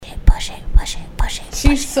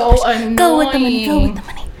She's so annoying. Go with the money. Go with the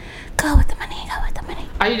money. Go with the money. Go with the money.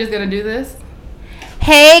 Are you just gonna do this?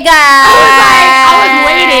 Hey guys. I was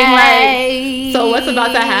waiting. Like, so what's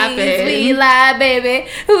about to happen? We lie, baby.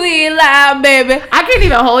 We lie, baby. I can't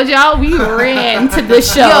even hold y'all. We ran to the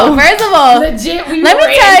show. Yo, first of all, legit. Let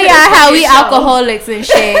me tell y'all how we alcoholics and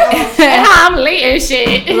shit. And how I'm late and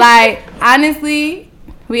shit. Like, honestly,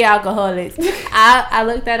 we alcoholics. I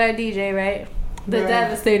looked at our DJ, right? The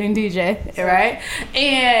devastating DJ, right?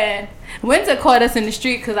 And Winter caught us in the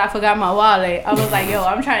street because I forgot my wallet. I was like, yo,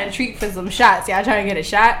 I'm trying to treat for some shots. Y'all trying to get a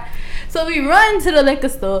shot? So we run to the liquor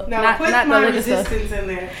store. Now, put not my the liquor resistance store. in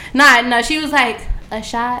there. No, she was like, a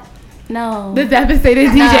shot? No. The devastated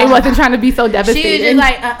DJ wasn't trying to be so devastated. She was just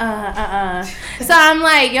like, So I'm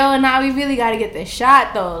like, yo, now we really got to get this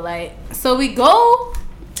shot, though. Like, so we go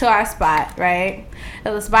to our spot, right?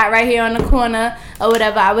 There's a spot right here on the corner or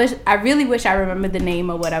whatever. I really wish I remembered the name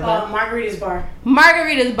or whatever. Margarita's Bar.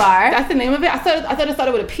 Margarita's Bar. That's the name of it? I thought it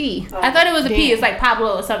started with a P. I thought it was a P. It's like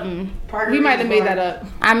Pablo or something. We might have made that up.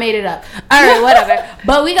 I made it up. All right, whatever.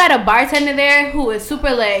 But we got a bartender there who is super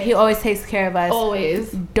lit. He always takes care of us. Always.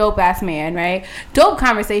 Dope ass man, right? Dope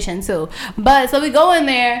conversation too. But so we go in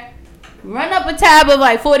there, run up a tab of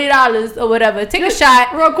like $40 or whatever. Take a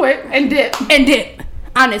shot real quick and dip.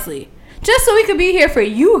 Honestly. Just so we could be here for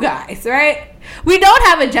you guys, right? We don't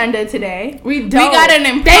have agenda today. We don't. We got an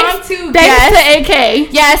impromptu guest. Thanks to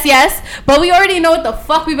AK. Yes. But we already know what the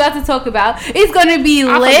fuck we about to talk about. It's going to be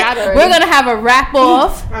lit. We're going to have a wrap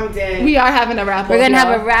off. I'm dead. We are having a wrap off. We're going to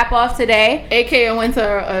have a wrap off today. AK and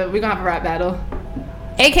Winter, we're going to have a rap battle.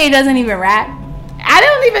 AK doesn't even rap. I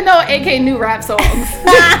don't even know AK new rap songs.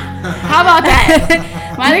 How about that?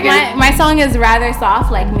 My song is rather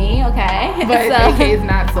soft like me, okay? But so, AK is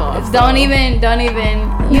not soft. Don't even.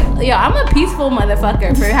 Yo, I'm a peaceful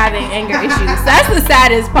motherfucker for having anger issues. That's the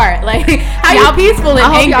saddest part. Like, how y'all peaceful and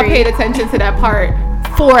angry. I hope y'all paid attention to that part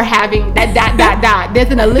for having that ...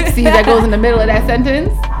 There's an ellipsis that goes in the middle of that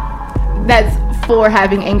sentence. That's for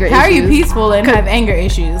having anger issues. How are you peaceful and have anger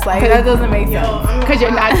issues? Like, that doesn't make sense. Because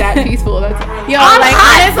you're not that peaceful. Like,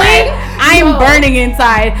 honestly, I am burning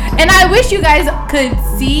inside. And I wish you guys could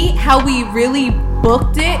see how we really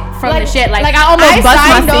booked it from the shit. Like I almost bust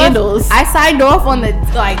my sandals. I signed off on the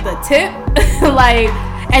tip. Like,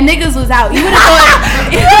 and niggas was out. You would have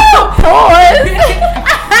thought...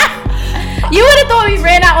 You would have thought we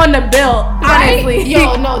ran out on the bill, honestly.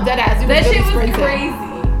 Yo, no, deadass. That shit was crazy.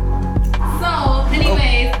 So,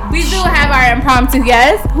 anyways, we do have our impromptu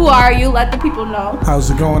guest. Who are you? Let the people know. How's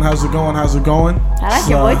it going? I like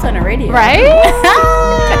your voice on the radio. Right?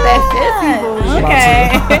 Got that sissy voice. Okay.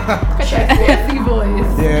 Got that sissy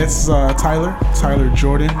voice. Yeah, it's Tyler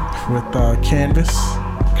Jordan with C.A.N.V.A.S,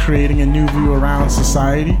 creating a new view around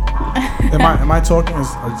society. Am I talking? Is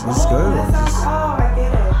good? I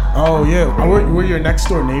get it. Oh yeah, we're your next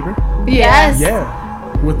door neighbor. Yes. Yeah.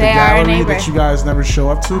 With the gallery that you guys never show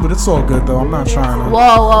up to, but it's all good though. I'm not trying to.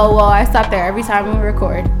 Whoa! I stop there every time we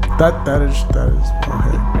record. That is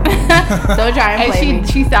okay. Don't try and play me.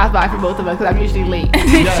 She stops by for both of us because I'm usually late.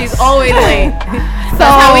 Yes. She's always late. So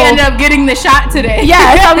that's how we ended up getting the shot today.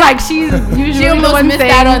 Yeah, I'm like she's usually she almost missed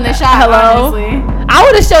out on the shot. Hello. Honestly. I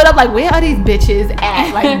would have showed up like, where are these bitches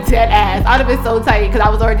at? Like, dead ass. I would have been so tight because I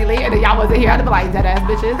was already late and then y'all wasn't here. I'd have been like, dead ass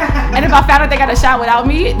bitches. And if I found out they got a shot without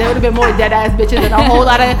me, there would have been more dead ass bitches and a whole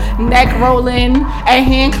lot of neck rolling and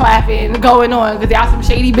hand clapping going on because y'all some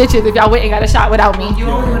shady bitches if y'all went and got a shot without me. You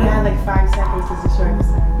only would have had like 5 seconds to destroy this.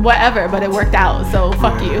 Whatever, but it worked out, so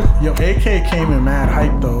fuck you. Yo, AK came in mad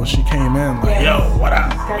hype though. She came in like, yo, what up?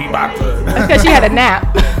 We about to. That's because she had a nap.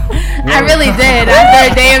 I really did.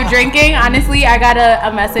 After a day of drinking, honestly, I got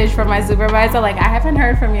a message from my supervisor like, I haven't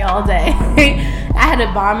heard from you all day. I had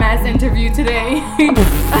a bomb ass interview today.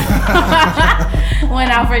 Went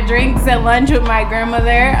out for drinks and lunch with my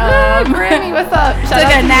grandmother. Grammy, what's up? Took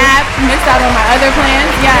a nap, missed out on my other plans.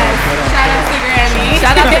 Yes. Shout out to Grammy.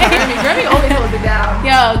 Shout out to Grammy. Grammy always holds it down.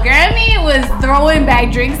 Yo, Grammy was throwing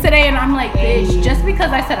back drinks today, and I'm like, bitch, just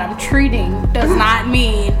because I said I'm treating does not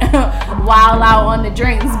mean wild out on the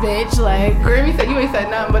drinks, bitch. Like, Grammy said you ain't said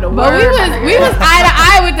nothing but a word. But we was eye to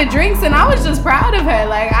eye with the drinks, and I was just proud of her.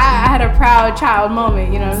 Like, I had a proud child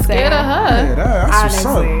moment. You know what I'm saying? Scared of her. Yeah, that's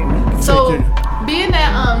honestly. what's up. So, being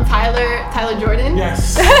that Tyler Jordan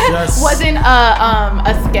yes. wasn't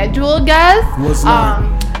a scheduled guest. Was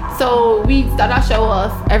not. So we start our show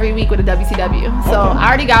off every week with a WCW. So I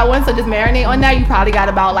already got one, so just marinate on that. You probably got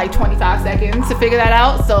about like 25 seconds to figure that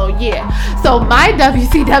out. So yeah. So my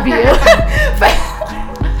WCW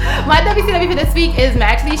my WCW for this week is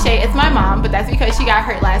actually Shay. It's my mom, but that's because she got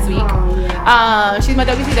hurt last week. She's my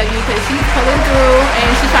WCW because she's pulling through and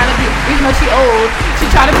she's trying to be, even though though she old, she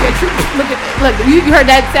trying to be a true. Look, you heard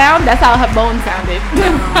that sound? That's how her bones sounded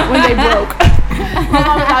when they broke. My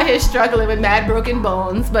mom was out here struggling with mad broken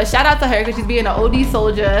bones. But shout out to her because she's being an OD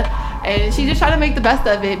soldier. And she's just trying to make the best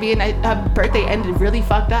of it. Being that her birthday ended really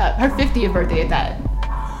fucked up. Her 50th birthday at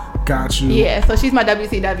that. Got you. Yeah, so she's my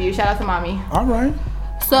WCW. Shout out to mommy. All right.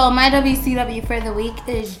 So my WCW for the week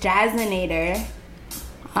is Jazzinator.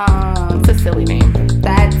 It's a silly name.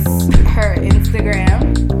 That's her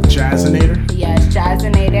Instagram. Jazzinator? Yes,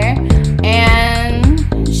 Jazzinator. And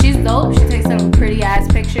she's dope. She takes some pretty ass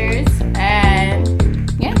pictures. And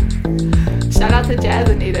yeah. Shout out to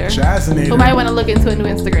Jazzinator. Jazzinator. Who might want to look into a new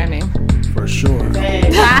Instagram name. For sure. Y'all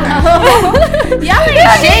ain't shit.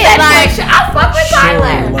 Like, I fuck with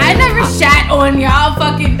Tyler. I never shat on y'all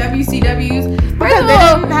fucking WCWs. First of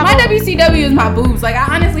all, my WCW is my boobs. Like,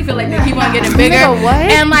 I honestly feel like they keep on getting bigger. What?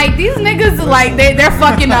 And like these niggas, like they're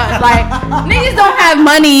fucking up. Like niggas don't have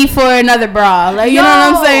money for another bra. Like you know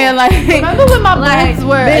what I'm saying? Like remember when my boobs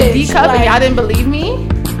were a D cup and y'all didn't believe me?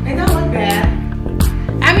 They don't look bad.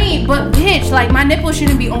 I mean, but bitch, like my nipples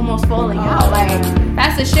shouldn't be almost falling out. Like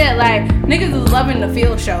that's the shit. Like niggas is loving the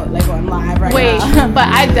field show like on live right now. But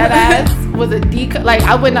I deadass was a D cup. Like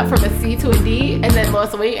I went up from a C to a D and then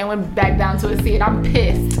lost weight and went back down to a C, and I'm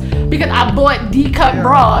pissed because I bought D cup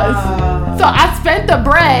bras. So I spent the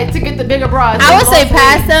bread to get the bigger bras. I would say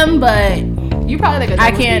pass them, but you probably like a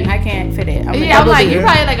double D. I can't fit it. I'm like you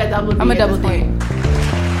probably like a double D. I'm a double D.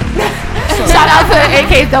 Shout out to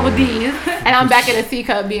AKs double D's, and I'm back in a C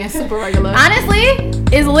cup being super regular. Honestly,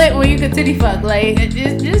 it's lit when you could titty fuck. Like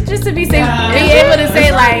just to be safe, be able to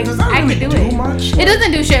say like I can do it. Much? It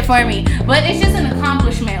doesn't do shit for me, but it's just an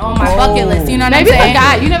accomplishment on my bucket list. You know what I'm Maybe saying? for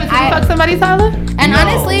God, you never titty fuck somebody, Tyler? And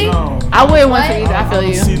honestly, I wouldn't want to either. I feel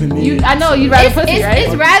don't see the need. you. I know you'd rather pussy, right?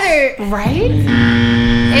 It's rather right.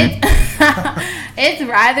 It's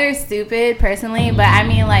rather stupid personally, but I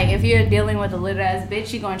mean like if you're dealing with a little ass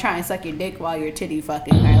bitch, you're gonna try and suck your dick while you're titty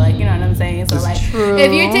fucking her, like you know what I'm saying? So like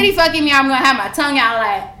if you're titty fucking me, I'm gonna have my tongue out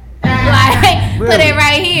like put it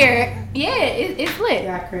right here. Yeah, it's lit.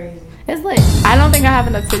 Y'all crazy. It's lit. I don't think I have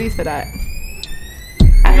enough titties for that.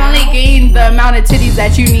 I've only gained the amount of titties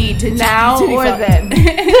that you need to Now titty or fuck. then.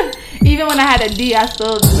 Even when I had a D, I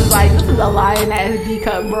still was like, this is a lying ass D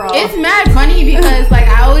cup, bro. It's mad funny because like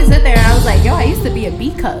I always sit there and I was like, yo, I used to be a B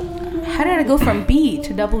cup. How did I go from B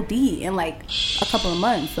to double D in like a couple of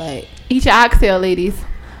months? Like, eat your oxtail, ladies.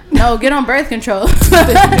 no, get on birth control. Speaking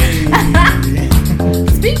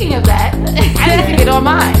of that, I need to get on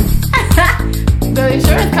mine. The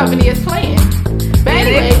insurance company is playing. But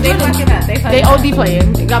anyway, they fucking up. They OD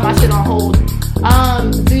playing. They got my shit on hold.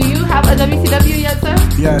 Do you have a WCW yet, sir?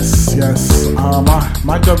 Yes.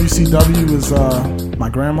 My WCW is my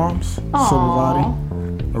grandmom's, Silver Body,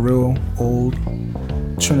 a real old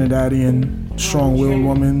Trinidadian, strong-willed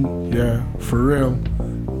woman. Yeah, for real.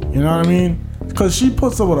 You know what I mean? Because she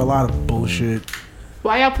puts up with a lot of bullshit.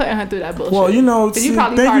 Why y'all putting her through that bullshit? Well, you know, you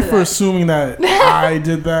thank you for assuming that I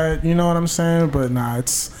did that. You know what I'm saying? But nah,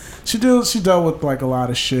 she dealt with like a lot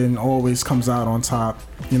of shit and always comes out on top.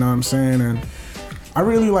 You know what I'm saying? And I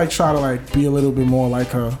really like try to like be a little bit more like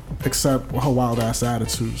her, except her wild ass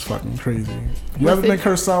attitude is fucking crazy. You ever been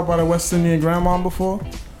cursed out by the West Indian grandma before?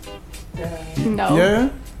 No. Yeah?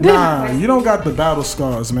 Nah, you don't got the battle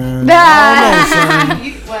scars, man. Nah. I don't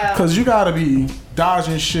know, son. Cause you gotta be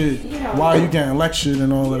dodging shit while you getting lectured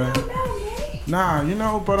and all of that. Nah, you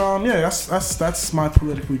know, but yeah, that's my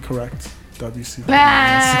politically correct WC.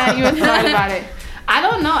 Nah, you were smart about it. I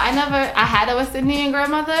don't know. I had a West Indian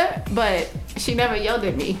grandmother, but she never yelled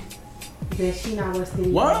at me. Then she not West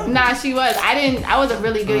Indian. What? Nah, she was. I was a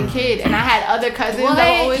really good kid, and I had other cousins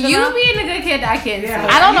that were always you around. being a good kid, I can't see.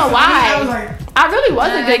 I don't know why. I really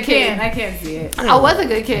was a good kid. I can't see it. I was a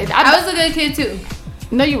good kid. I was a good kid too.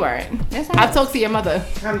 No, you weren't. Yes, I've talked to your mother.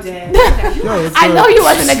 I'm dead. Yo, I know you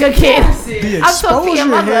wasn't a good kid. The I've talked to your exposure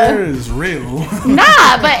mother. here is real.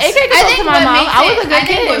 Nah, but AK can talk to my mom. I was a good kid. I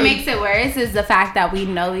think what makes it worse is the fact that we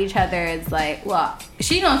know each other. It's like, well,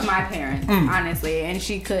 she knows my parents, honestly, and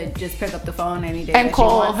she could just pick up the phone any day and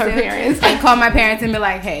call her parents. And call my parents and be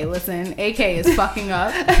like, hey, listen, AK is fucking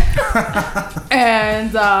up.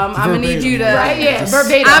 And I'm gonna need you to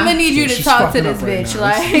verbatim. I'm gonna need you to She's talk to fucking this up right bitch. now.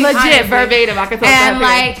 Like Legit, honestly. verbatim. I could talk to her And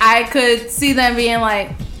parents. like I could see them being like,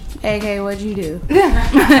 AK, what'd you do?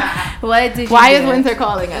 What did you Why do? is Winter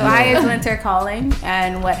calling us? Why is Winter calling?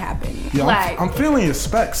 And what happened? Yo, like, I'm feeling your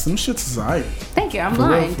specs. Them shits is aight. thank you. I'm For real,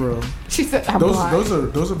 blind. for real. She said, I'm blind.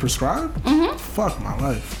 Those are prescribed? Mm-hmm. Fuck my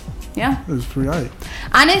life. Yeah. It was pretty hype.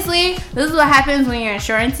 Honestly, this is what happens when your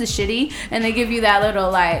insurance is shitty and they give you that little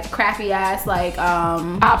like crappy ass like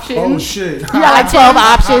options. Oh shit. You got like 12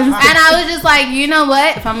 options. And I was just like, you know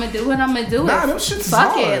what? If I'm gonna do it, I'm gonna do it. Nah, them shit's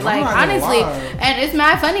Fuck hard. it. I'm Like not gonna honestly, lie. and it's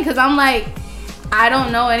mad funny because I'm like, I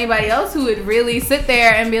don't know anybody else who would really sit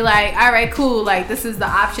there and be like, all right, cool. Like this is the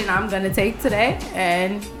option I'm gonna take today,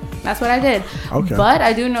 and that's what I did. Okay. But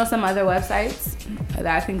I do know some other websites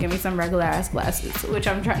that can give me some regular ass glasses, which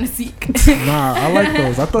I'm trying to seek. Nah, I like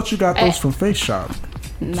those. I thought you got those from Face Shop.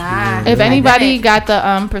 Nah. If anybody got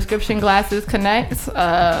the prescription glasses connects,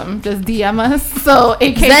 just DM us. So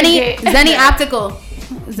AK Zenny Optical.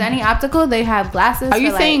 Zenny Optical, they have glasses. Are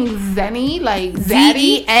you for saying Zenny? Like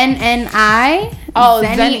Zenni? Oh,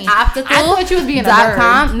 Zenny Optical. I thought you was being a nerd.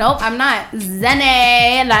 .com. Nope, I'm not.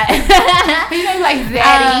 Zenny. Like, you know, like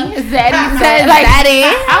Zaddy. Zaddy. Zaddy.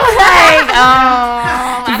 I was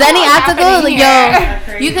like, Zenny Optical,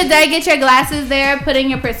 yo, you could get your glasses there, put in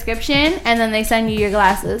your prescription, and then they send you your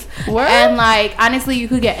glasses. Word? And like, honestly, you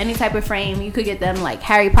could get any type of frame. You could get them like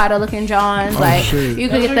Harry Potter looking Johns. Like, shit. you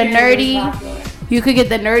could get the nerdy. You could get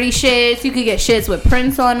the nerdy shits. You could get shits with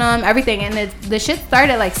prints on them, everything. And the shit start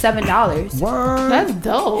at like $7. What? that's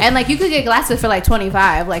dope. And like you could get glasses for like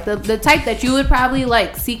 $25. Like the type that you would probably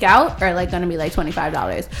like seek out are like gonna be like $25.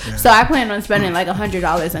 Yeah. So I plan on spending like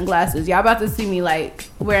 $100 in glasses. Y'all about to see me like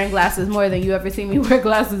wearing glasses more than you ever seen me wear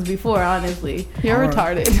glasses before, honestly. You're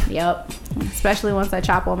retarded. Yep. Especially once I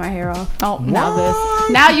chop all my hair off. Oh, now this.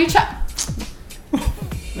 Now you chop.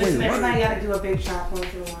 Listen, everybody gotta do a big chop once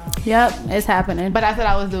in a while. Yep, it's happening. But that's what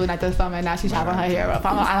I was doing at this summer, and now she's chopping her hair up.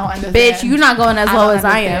 I don't understand. Bitch, you're not going as low as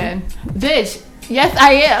I am. Bitch, yes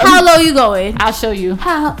I am. How low you going? I'll show you.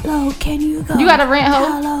 How low can you go? You got a rant, hoe?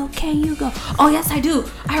 How low can you go? Oh, yes, I do.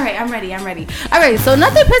 All right, I'm ready. All right, so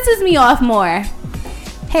nothing pisses me off more.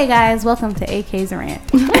 Hey, guys, welcome to AK's Rant.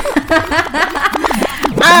 Run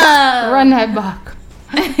that back.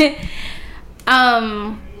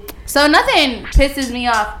 So nothing pisses me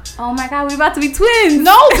off. Oh my God, we about to be twins.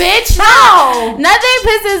 No, bitch, no. Nothing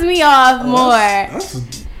pisses me off more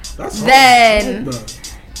That's than...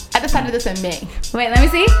 I decided this in May. Wait, let me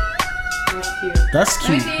see. That's cute. That's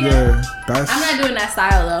cute. see Yeah, that's. I'm not doing that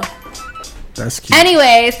style though. That's cute.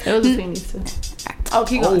 Anyways, It was between these two. Oh,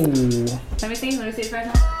 keep going. let me see it first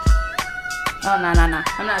now. Oh, no. I'm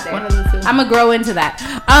not there. One of the two. I'm gonna grow into that.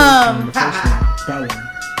 That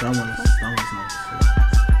one's nice.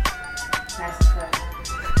 That's a cut.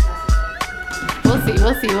 We'll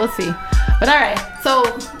see. But all right, so.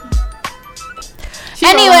 Anyways. She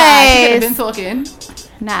could have been talking.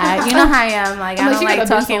 Nah, you know how I am. Like, I But don't she like could've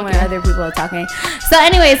been talking when talking. other people are talking. So,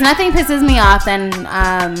 anyways, nothing pisses me off than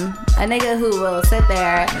a nigga who will sit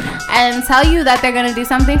there and tell you that they're gonna do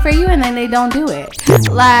something for you and then they don't do it.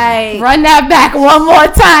 Like, Run that back one more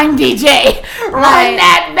time, DJ. Run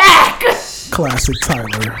that back. Classic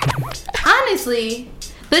Tyler. honestly,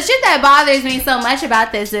 the shit that bothers me so much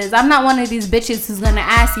about this is I'm not one of these bitches who's gonna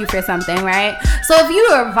ask you for something, right? So if you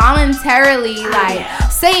are voluntarily like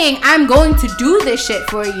saying I'm going to do this shit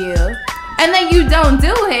for you, and then you don't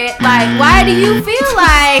do it, like why do you feel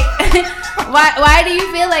like why do you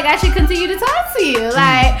feel like I should continue to talk to you?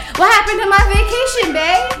 Like what happened to my vacation,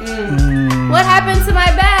 babe? What happened to my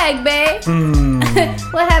bag, babe?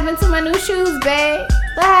 What happened to my new shoes, babe?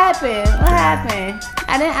 What happened?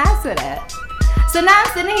 I didn't ask for that. So now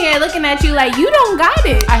I'm sitting here looking at you like you don't got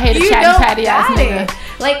it. I hate a you chatty don't patty ass got nigga. it.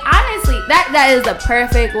 Like honestly, that is the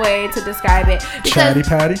perfect way to describe it. Chatty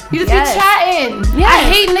patty. You just Yes. be chatting. Yes. I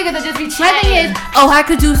hate niggas that just be My thing chatting. is, I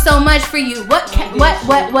could do so much for you. What can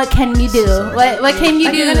you do? What can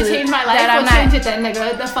you Like, do? you're gonna change my life. that I'll I'm not? change it then,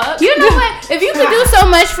 nigga. The fuck? You know what? If you could do so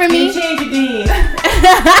much for me, You change your dean.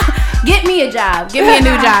 get me a job. Give me a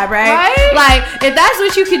new job, right? Right? Like, if that's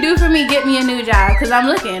what you could do for me, get me a new job. Because I'm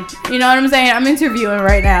looking. You know what I'm saying? I'm interviewing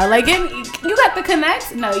right now. Like, you got the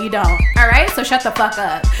connects? No, you don't. All right? So shut the fuck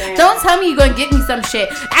up. Damn. Don't tell me you're going to get me some shit.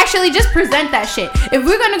 Actually, just present that shit. If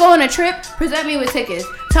we're going to go on a trip, present me with tickets.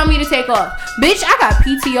 Tell me to take off. Bitch, I got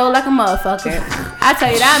PTO like a motherfucker. I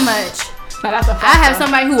tell you that much. Now, that's a fact, I have though.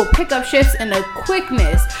 somebody who will pick up shifts in a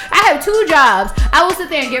quickness. I have 2 jobs. I will sit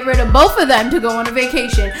there and get rid of both of them to go on a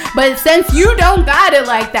vacation. But since you don't got it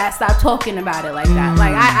like that, stop talking about it like that.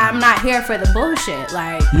 Like, I'm not here for the bullshit.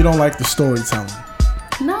 Like, You don't like the storytelling.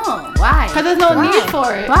 no. Why? Because there's no Why? need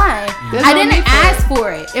for it. Why? There's I no didn't need for ask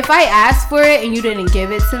for it. If I asked for it and you didn't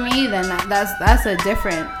give it to me, then that's a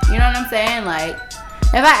different, you know what I'm saying? Like,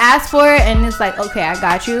 if I ask for it and it's like, okay, I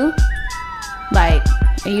got you, like,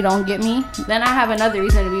 and you don't get me, then I have another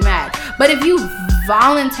reason to be mad. But if you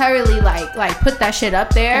voluntarily like put that shit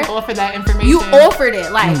up there, And offer that information. you offered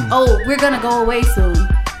it, like, oh, we're gonna go away soon.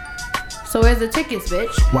 So where's the tickets,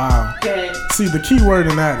 bitch? Wow. Good. See, the key word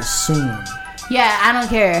in that is soon. Yeah, I don't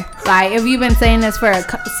care. Like, if you've been saying this for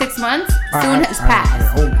 6 months, soon has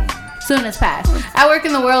passed. Soon has passed. I work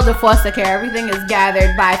in the world of foster care. Everything is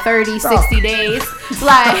gathered by 30, 60 days.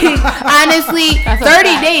 Like, honestly,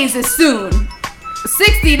 30 days is soon.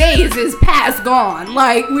 60 days is past gone.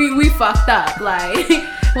 Like, we fucked up. Like,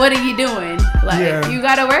 what are you doing? Like, you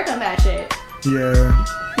gotta work on that shit. Yeah.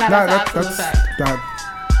 That's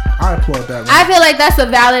I applaud that. I feel like that's a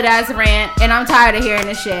valid ass rant, and I'm tired of hearing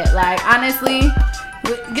this shit. Like, honestly,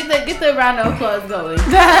 get the round of applause going.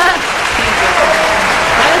 That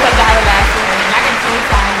is a valid ass rant. I can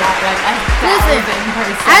co-sign that. Like, listen,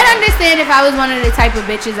 I'd understand if I was one of the type of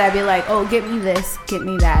bitches that'd be like, oh, get me this, get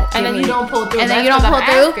me that, and then you don't pull through. And then you don't pull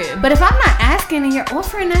through. But if I'm not asking and you're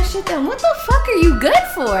offering that shit, then what the fuck are you good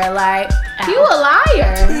for? Like, you a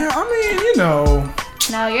liar. Yeah, I mean, you know.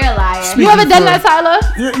 No, you're a liar. You ever done that, Tyler?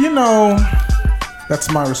 You know, that's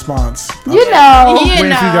my response. You know. I'm waiting for you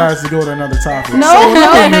guys to go to another topic. No.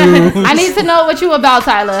 I need to know what you about,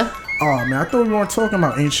 Tyler. Oh man, I thought we weren't talking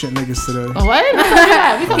about ancient niggas today. What?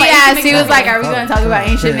 He was like, "Are we gonna talk about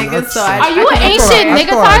ancient niggas?" So are you an ancient nigga,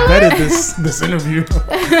 Tyler? I vetted this interview.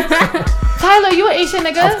 Tyler, you an ancient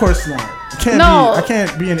nigga? Of course not. I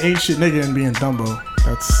can't be an ancient nigga and be in Dumbo.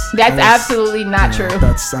 That's absolutely not true.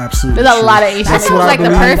 That's absolutely. There's a lot of ancient niggas. That seems like the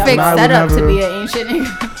perfect setup to be an ancient nigga.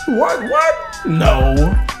 What?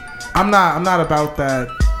 No, I'm not about that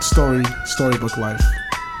storybook life.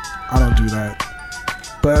 I don't do that.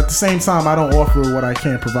 But at the same time, I don't offer what I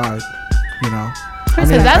can't provide. You know. I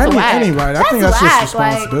mean, that's whack. Anyway, I think that's just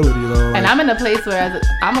responsibility, though. And I'm in a place where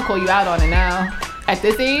I'm gonna call you out on it now. At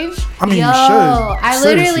this age, I mean, you should. I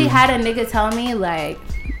literally had a nigga tell me like,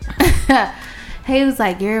 he was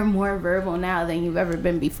like, "You're more verbal now than you've ever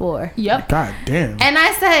been before." Yep. God damn. And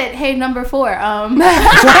I said, "Hey, number 4,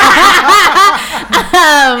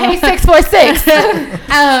 hey, 646."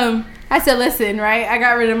 I said, "Listen, right? I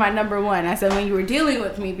got rid of my number 1. I said, when you were dealing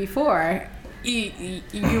with me before,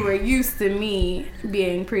 you were used to me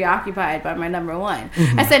being preoccupied by my number 1.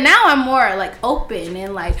 Mm-hmm. I said, now I'm more like open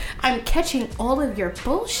and like I'm catching all of your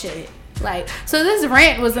bullshit. Like, so this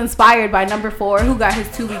rant was inspired by number 4, who got his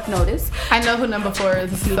 2-week notice. I know who number 4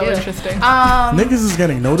 is. It's so interesting. Niggas is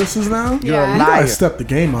getting notices now. You're a liar. You gotta step the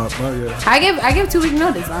game up. But yeah. I give 2-week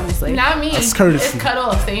notice, honestly. Not me. That's courtesy. It's cut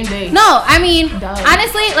off same day. No, I mean,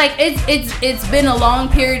 honestly, like it's been a long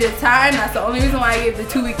period of time. That's the only reason why I gave the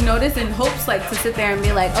 2-week notice, in hopes like to sit there and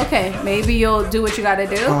be like, okay, maybe you'll do what you gotta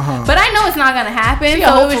do. But I know it's not gonna happen.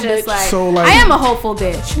 So it was just like, I am a hopeful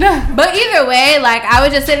bitch. But either way, like I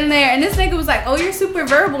was just sitting there, and this nigga was like, oh, you're super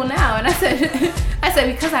verbal now. And I said,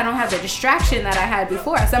 because I don't have the distraction that I had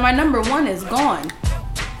before. I said, my number 1 is gone.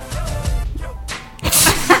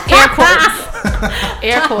 Air quotes.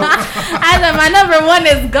 Air quotes. I said, my number 1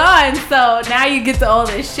 is gone. So now you get to all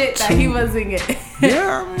this shit that he wasn't getting.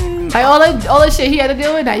 Yeah, I mean, like all the shit he had to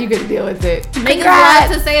deal with, now you get to deal with it. Niggas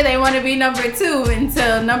love to say they want to be number 2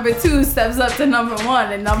 until number 2 steps up to number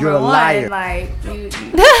 1, and number 1, like you're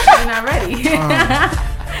not ready.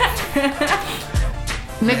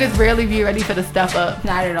 Niggas rarely be ready for the step up.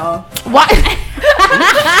 Not at all. What?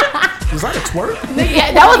 Was that a twerk?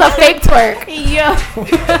 Yeah, that was a fake twerk. Yo.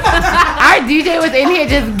 Our DJ was in here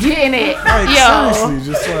just getting it. Like, yo.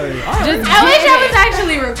 Seriously, just like. I wish I was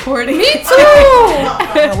actually recording. Me too.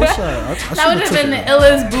 I wish that would have been the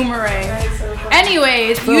illest boomerang.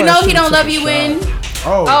 Anyways, you know he don't love you when.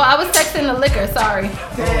 Oh, I was texting the liquor. Sorry.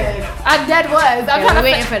 I dead was. I'm trying to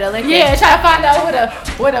waiting for the liquor. Yeah, trying to find out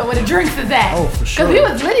where the drinks is at. Oh, for sure. Cause we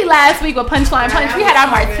was litty last week with Punchline Punch. We had our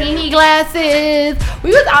martini glasses. We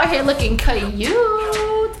was out here looking cute.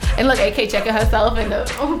 And look, AK checking herself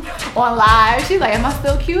on live. She's like, "Am I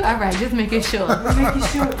still cute?" All right, just making sure.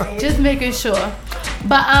 Just making sure.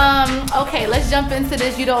 But okay, let's jump into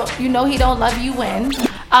this. You know he don't love you when.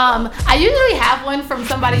 I usually have one from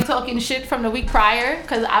somebody talking shit from the week prior,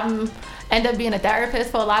 because I'm end up being a therapist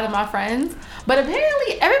for a lot of my friends. But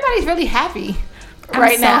apparently everybody's really happy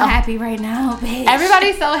right now. I'm so happy right now, bitch.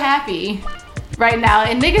 Everybody's so happy right now,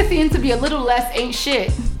 and niggas seem to be a little less ain't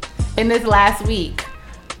shit in this last week.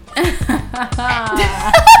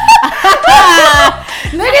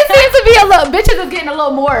 Niggas seem to be a little, bitches is getting a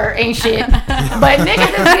little more ain't shit, but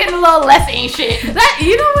niggas is getting a little less ain't shit. That,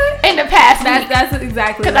 you know what? In the past week. That's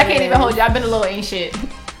exactly. Because I can't even hold you. I've been a little ain't shit.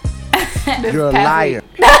 You're a liar.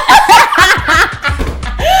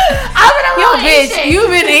 I've been a little bitch, shit. you've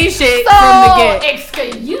been ain't shit so, from the get.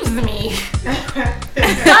 Excuse me.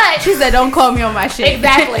 But she said, "Don't call me on my shit."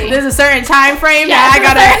 Exactly. There's a certain time frame that I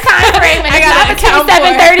gotta. Time frame, and I gotta account for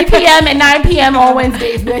 7:30 p.m. a.m. and 9 p.m. on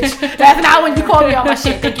Wednesdays, bitch. That's not when you call me on my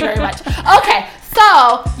shit. Thank you very much. Okay,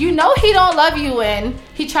 so you know he don't love you when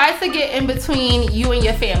he tries to get in between you and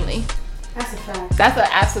your family. That's a fact. That's an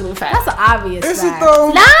absolute fact. That's an obvious Is fact. it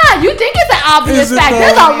though? Nah, you think it's an obvious Is it fact. though?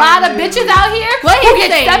 There's a lot of bitches out here What who he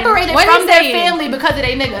get saying? separated What from he their saying? family because of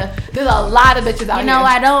their nigga. There's a lot of bitches out You here. know,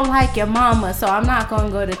 I don't like your mama, so I'm not gonna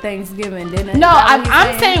go to Thanksgiving dinner. No, Is that what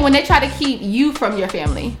I'm you saying when they try to keep you from your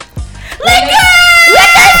family. Liquor!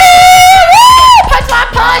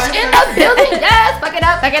 Punchline punch in the building. Yes, back it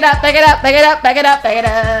up, back it up, back it up, back it up, back it up, back it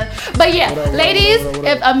up. But yeah, ladies,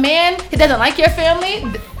 if a man he doesn't like your family,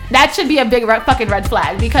 that should be a big fucking red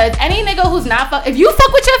flag, because any nigga who's not if you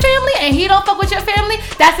fuck with your family and he don't fuck with your family,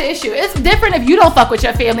 that's the issue. It's different if you don't fuck with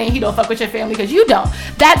your family and he don't fuck with your family because you don't.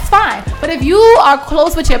 That's fine. But if you are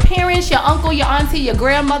close with your parents, your uncle, your auntie, your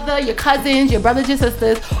grandmother, your cousins, your brothers, your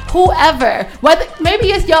sisters, whoever, whether maybe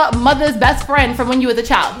it's your mother's best friend from when you was a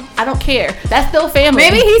child, I don't care. That's still family.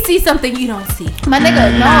 Maybe he sees something you don't see. My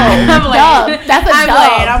nigga, no. I'm playing. Dub. That's a I'm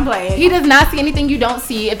dub. I'm playing. He does not see anything you don't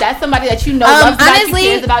see. If that's somebody that you know loves about you, honestly,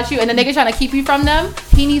 cares about you, and the nigga trying to keep you from them,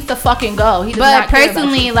 he needs to fucking go. He does But not care about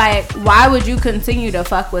personally, you. like, why would you continue to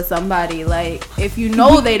fuck with somebody? Like, if you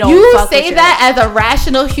know they don't You fuck say with that as a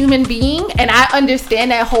rational human being, and I understand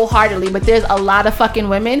that wholeheartedly, but there's a lot of fucking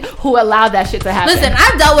women who allow that shit to happen. Listen,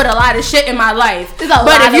 I've dealt with a lot of shit in my life. There's a lot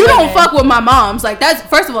But if of you don't women. fuck with my moms, like, that's,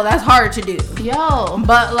 first of all, that's hard to do. Yo.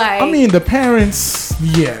 But, like, I mean, the parents,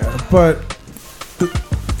 yeah, but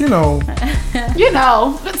you know, You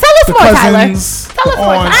know. Tell us the more, Tyler. cousins, Tell us the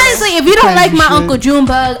more, aunts, Tyler. honestly, if you don't crazy like my shit. Uncle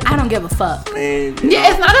Junebug, I don't give a fuck. Yeah,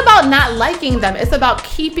 it's not about not liking them. It's about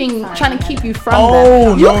trying to keep you from Oh,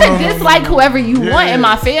 them. You no, can no, no, dislike no. whoever you Yeah. want in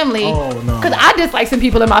my family. Oh, no. Because I dislike some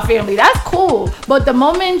people in my family. That's cool. But the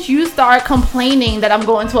moment you start complaining that I'm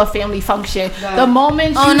going to a family function, the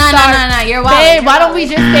moment you No, start, you're wild. babe, why don't we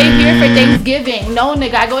just stay here for Thanksgiving? No,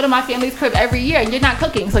 nigga, I go to my family's crib every year and you're not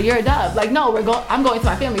cooking, so you're a dub. Like, no, I'm going to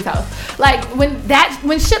my family's house. Like,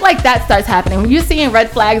 when shit like that starts happening, when you're seeing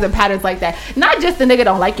red flags and patterns like that, not just the nigga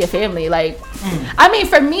don't like your family, like, I mean,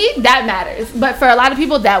 for me, that matters. But for a lot of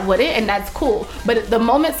people, that wouldn't, and that's cool. But the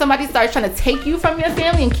moment somebody starts trying to take you from your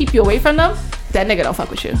family and keep you away from them, that nigga don't fuck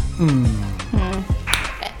with you.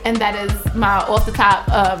 And that is my off the top,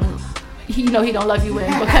 he don't love you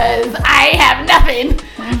in, because I have nothing.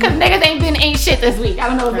 Because niggas ain't shit this week. I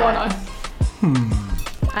don't know what's going on.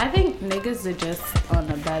 I think niggas are just on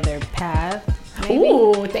a better path. Maybe.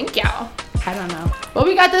 Ooh, thank y'all. I don't know. What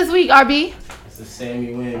we got this week, RB? It's the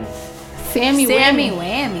Sammy Whammy. Sammy Sammy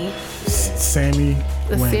Whammy. Whammy. Sammy.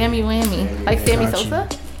 The Whammy. Sammy Whammy. Like Sammy Got you. Sosa?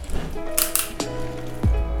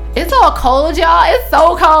 It's all cold, y'all. It's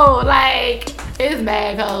so cold. Like, it's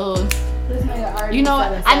mad cold. You know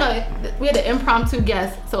what? I know we had an impromptu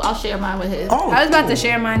guest, so I'll share mine with his. Oh, I was about to cool.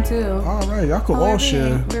 share mine too. All right, y'all could all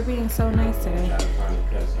share. We're being so nice today.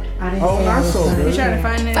 I didn't Oh, say I not was so funny. You good. trying to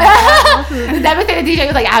find it? The devastated DJ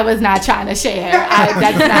was like, I was not trying to share.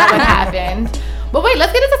 That's not what happened. But wait,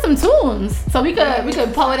 let's get into some tunes. So we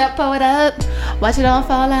could pull it up, watch it all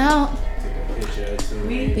fall out.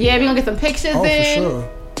 Yeah, we gonna get some pictures Oh, for in. sure.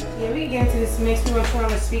 Yeah, we get into this mix. We want to try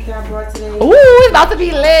on the speaker I brought today. Ooh, it's about to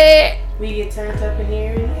be lit. We get turned up in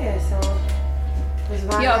here, and yeah, so. there's a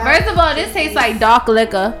lot Yo, of first of all, this tastes like dark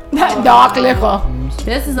liquor. Dark liquor.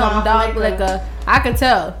 This is some dark liquor. I could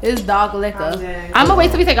tell. It's dark liquor. I'm gonna wait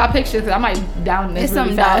till we take our pictures, because I might down this It's really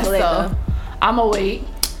some fast. dark liquor. So I'm gonna wait.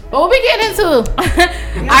 But what we getting into?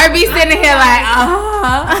 RB sitting here like,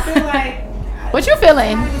 I feel like. What you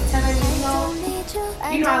feeling? I was telling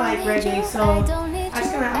you know I like reggae, so I'm gonna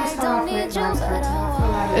start off with Vibes first.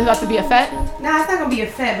 It's about to be a fet? Nah, it's not gonna be a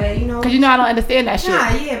fet, but you know. Because you know I don't understand that shit. Nah,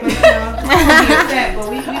 yeah, but you know, it's gonna be a fet, but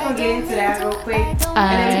we gonna get into that real quick, and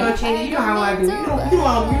then we gonna change it. You know how I do. You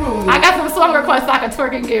know. I got some song requests so I can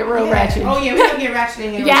twerk and get real ratchet. Oh yeah, we gonna get ratchet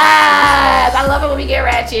in here. Yes, I love it when we get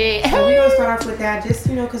ratchet. So we're gonna start off with that, just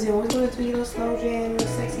because you always want to do a little slow jam, little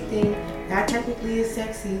sexy thing. That technically is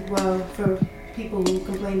sexy. Well, for people who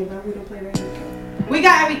complain about we don't play reggae. We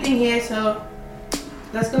got everything here, so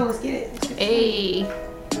let's go. Let's get it. Hey.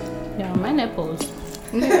 yo, my nipples.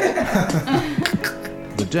 The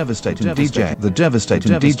devastating DJ. The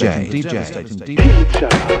devastating DJ.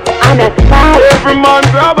 I'm at the party, Every man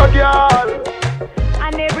grab a girl,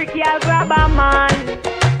 and every girl grab a man.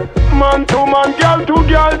 man to man, girl to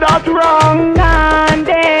girl, that's wrong.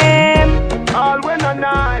 Condemn. All when a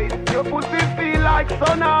night, your pussy feel like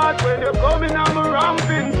sun hot when you're coming on my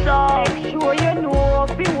ramping shot. Make sure you know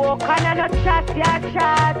if you walk on and a chat, ya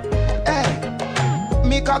chat.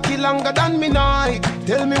 me cocky longer than me night.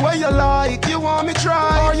 Tell me where you like. You want me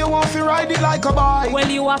try or you want to ride it like a bike? Well,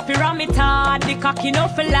 you have to ram it hard. The cocky no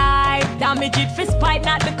for life. Damage it for spite,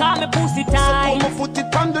 not because me pussy tight. So come put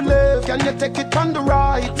it on the left, can you take it on the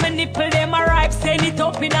right? My nipple them a ripe, send it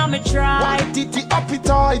up in a me try. White titty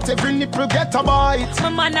appetite, every nipple get a bite. My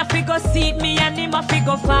man a figure seat me and him a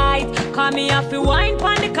figure fight. Call me a fi wine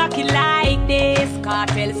pon the cocky like this.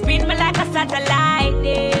 Cartel spin me like a satellite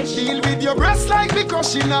dish. Deal with your breast like the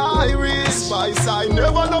crushing iris. Spice, I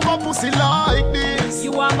never love a pussy like this.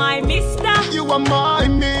 You are my mister, you are my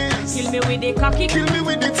miss. Kill me with the cocky, kill me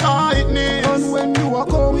with the tightness. And when you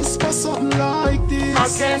walk out, whisper something like this. I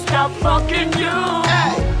can't stop fucking you.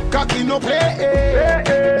 Hey, cocky no play.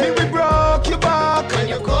 Me we broke your back when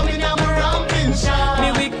you coming out my ramping shot.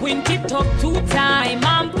 Me we quint it up 2 times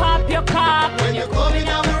and pop your cock when you coming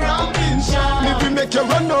out my ramping shot. Me we make you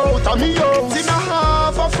run out of me house in a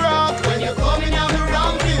half a frock when you coming out my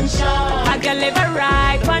ramping shot. I can live a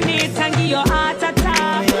right on it and give your heart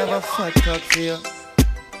attack. Me have a fat cock for you.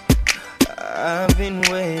 I've been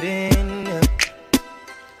waiting.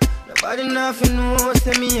 Nobody nothing knows,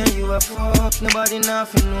 say me and you a fuck. Nobody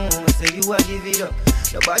nothing knows, say you a give it up.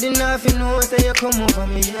 Nobody nothing knows, say you come over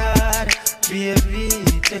me yard. Baby,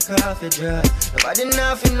 take off your dress. Nobody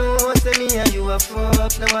nothing knows, say me and you a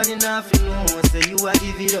fuck. Nobody nothing knows, say you a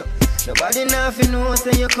give it up. Nobody nothing knows,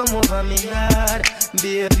 say you come over me yard.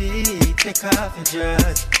 Baby, take off your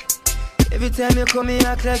dress. Every time you come here,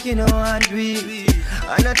 act like you know and do it.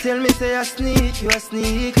 And I tell me, say I sneak, you a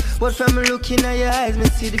sneak. But from looking at your eyes, me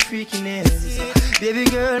see the freakiness. Baby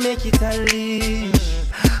girl, make it unleash.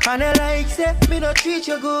 And I like, say, me no treat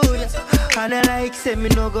you good. And I like, say, me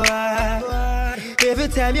no go hard. Every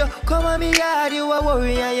time you come on me yard, you a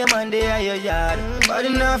worry and your man they are your yard. Nobody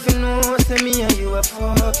nothing knows, say me and you a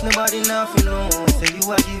fuck. Nobody nothing knows, say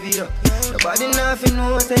you a give it up. Nobody nothing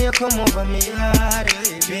knows, say you come over me yard.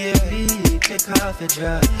 Baby, take off your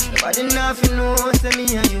dress. Nobody nothing knows, say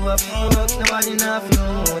me and you a fuck. Nobody nothing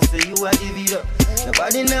knows, say you a give it up.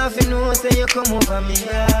 Nobody nothing knows, say you come over me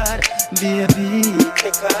yard. Baby,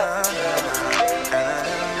 take off your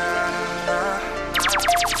dress.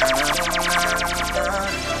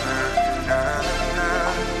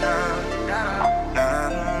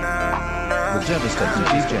 The devastating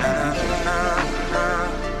DJ.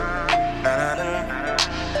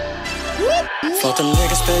 Fuck them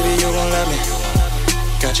niggas, baby, you gon' love me.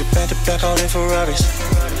 Got you back to back all in Ferraris.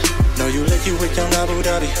 Know you lick you with young Abu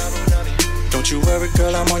Dhabi. Don't you worry,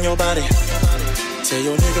 girl, I'm on your body. Tell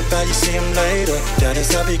your nigga about you, see him later. That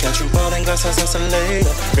is happy, got you ballin' glass house and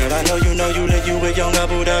later. Girl, I know you lick you with young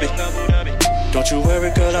Abu Dhabi. Don't you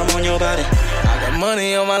worry, girl, I'm on your body. I got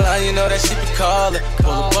money on my line, you know that shit be callin'. Pull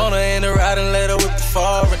up on her in the ride and let her whip the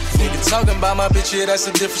foreign. Nigga talking about my bitch, yeah, that's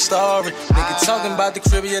a different story. Nigga talking about the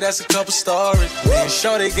crib, yeah, that's a couple stories. Me and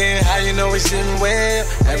Shorty getting high, you know we sitting well.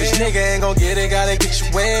 Average nigga ain't gon' get it, gotta get you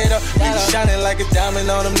wet up. Nigga shining like a diamond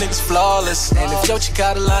on them niggas flawless. And if your chick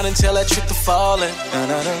out of line and tell that trick to fallin'.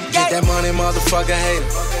 Get that money, motherfucker, hater.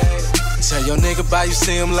 Tell your nigga bye, you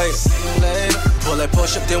see him later. Pull that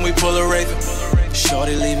push up, then we pull a Raven.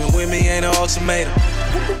 Shorty leaving with me ain't no ultimatum.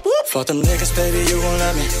 Fuck them niggas, baby, you gon'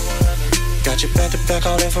 love me. Got you back to back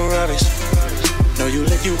all in Ferraris. Know you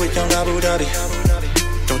lick you with young Abu Dhabi.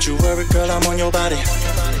 Don't you worry, girl, I'm on your body.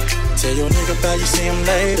 Tell your nigga about you, see him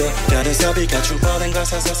later. That is happy, got you ballin'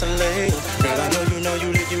 glass house and later. Girl, I know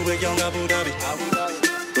you lick you with young Abu Dhabi.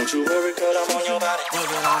 Don't you worry, girl, I'm on your body.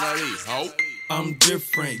 I'm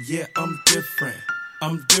different, yeah, I'm different.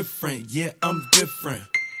 I'm different, yeah, I'm different.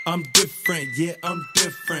 I'm different, yeah, I'm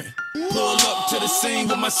different. Pull up to the scene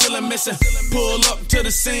with my ceiling missing. Pull up to the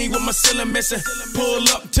scene with my ceiling missing. Pull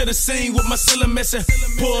up to the scene with my ceiling missing.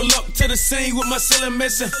 Pull up to the scene with my ceiling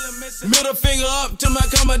missing. Middle finger up to my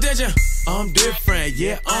competition. I'm different,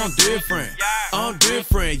 yeah, I'm different. I'm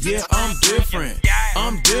different, yeah, I'm different.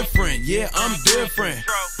 I'm different, yeah, I'm different.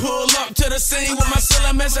 Pull up to the scene with my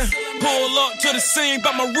ceiling missing. Pull up to the scene,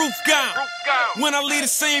 but my roof gone. When I leave the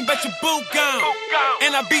scene, bet your boot gone.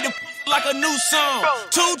 And I beat the like a new song.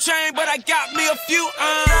 2 chain, but I got me a few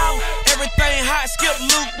everything hot, skip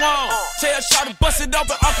lukewarm. Tell Shawty bust it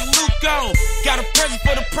open, Uncle Luke gone. Got a present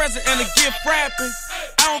for the present and a gift wrapping.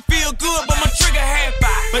 I don't feel good, but my trigger happy.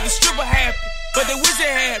 But the stripper happy, but they wish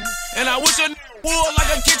they had me. And I wish I would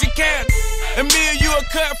like a kitchen cabinet. And me and you are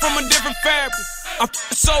cut from a different fabric. I'm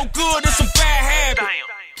so good, it's a bad habit.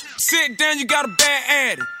 Sit down, you got a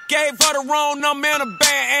bad addict. Gave her the wrong number and a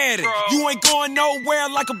bad addict. You ain't going nowhere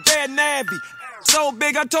like a bad nabby. So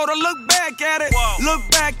big, I told her, look back at it. Whoa.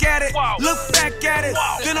 Look back at it. Whoa. Look back at it.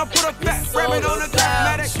 Whoa. Then I put a fat rabbit on the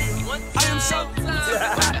cosmetic. I am so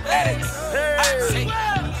at it.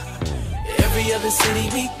 Every other city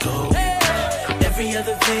we go, every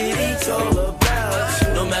other video about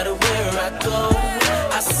you. No matter where I go,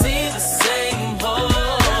 I see the same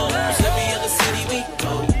hoes. Every other city we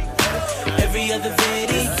go, every other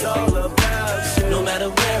video about you. No matter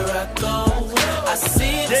where I go, I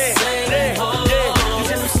see the same hoes.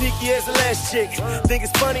 Sneaky as the last chick. Think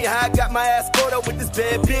it's funny how I got my ass caught up with this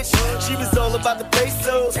bad bitch. She was all about the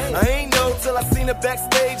pesos. I ain't know till I seen her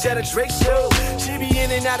backstage at a Drake show. She be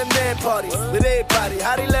in and out of man parties with everybody.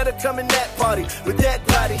 How they let her come in that party with that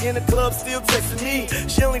body in the club still texting me.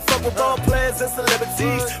 She only fuck with ball players and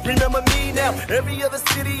celebrities. Remember me now, every other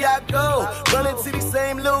city I go, running to these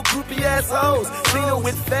same little groupie assholes. Seen her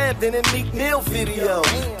with Fab in a Meek Mill video.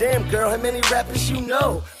 Damn girl, how many rappers you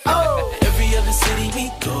know? Oh, every other city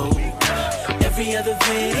we go, every other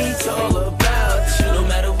video's all about you. No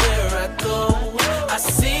matter where I go, I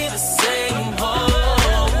see the same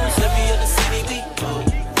hoes. Every other city we go,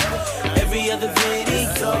 every other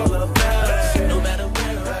video's all about you. No matter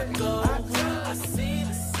where I go, I see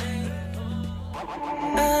the same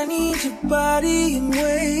hoes. I need your body in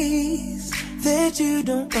ways that you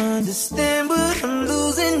don't understand, but I'm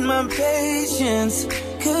losing my patience,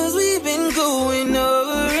 'cause we've been going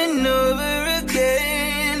over and over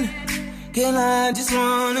again. Girl, I just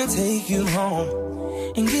wanna take you home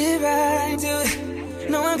and get right to it.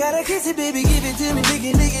 No, I gotta kiss it, baby, give it to me, lick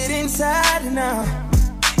it inside and out.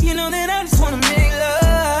 You know that I just wanna make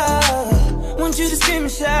love, want you to scream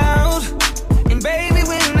and shout. And baby,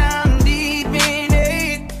 when I'm deep in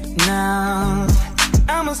it now,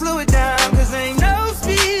 I'ma slow it down, 'cause ain't no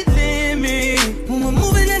speed limit when we're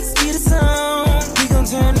moving at the speed of sound. We gon'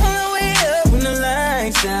 turn all the way up when the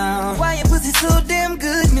lights down. Why your pussy so damn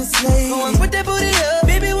good, Miss Lady? Go on, put that booty up,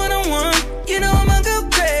 baby, one-on-one. You know I'ma go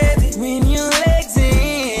crazy when your legs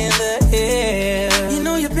in the air. You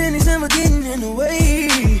know your pennies never getting in the way.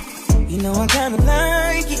 You know I kinda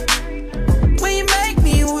like it when you make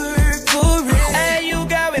me work for it. Hey, you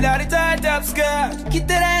got it all the tied up skirt. Get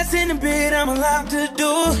that ass in the bed, I'ma lock the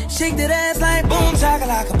door. Shake that ass like boom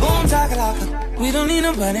chakalaka, boom chakalaka. We don't need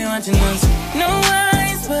nobody watching us. No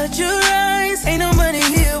eyes but your eyes. Ain't nobody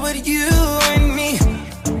here but you and me.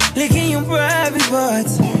 Licking your private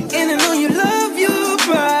parts, and I know you love your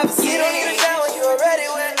privacy. You don't need a shower, you already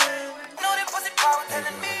wet. Know that pussy power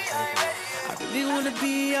telling me I'm ready. I really wanna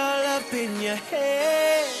be all up in your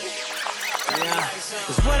head. Yeah,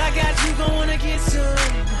 'cause what I got, you gon' wanna get some.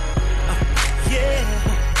 Yeah,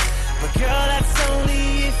 but girl, that's only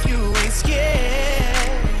if you ain't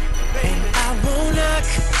scared. And I won't knock,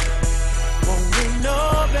 won't ring no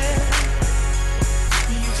bell.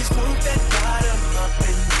 You just put that bottom up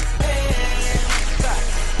in the bed.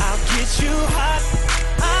 I'll get you hot,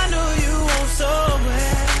 I know you want so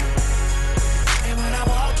well. And when I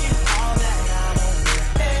walk in, all that I want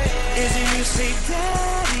is if you say,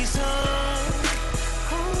 Daddy's home,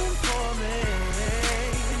 home for me.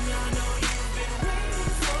 And I know you've been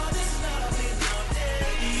waiting for this loving all day.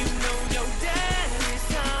 You know your daddy's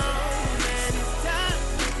home, and it's time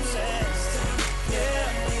to rest. Yeah,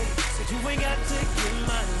 so you ain't got to give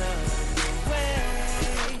my love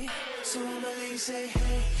away. So I'ma say,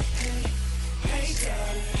 hey, hey, hey,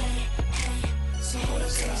 daddy, hey, hey. So what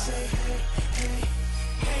if they say, hey, hey,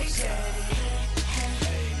 hey, daddy, hey, hey,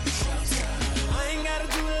 hey. I ain't gotta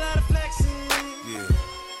do a lot of flexing. Yeah.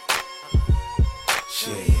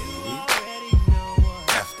 Shit.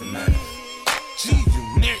 Aftermath. Gee, you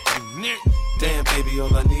nick. Damn, baby,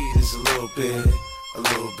 all I need is a little bit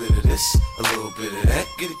of this, a little bit of that.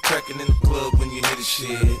 Get it cracking in the club when you hear the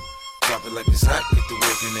shit. Drop it like it's hot, get the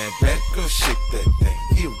work in that back. Girl, shake that thing,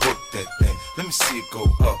 yeah, work that thing. Let me see it go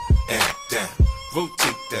up and down.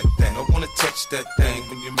 Rotate that thing, I wanna touch that thing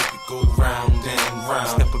when you make it go round and round.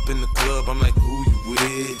 Step up in the club, I'm like, who you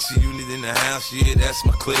with? See unit in the house, yeah, that's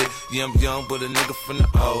my clique. Yeah, I'm young, but a nigga from the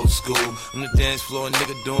old school. On the dance floor, a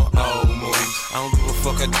nigga doing old moves. I don't give a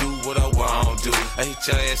fuck, I do what I want to. I hit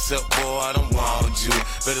your ass up, boy, I don't want you.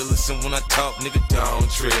 Better listen when I talk, nigga,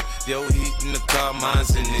 don't trip. Yo, heat in the car,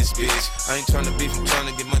 mine's in this bitch. I ain't tryna beef, I'm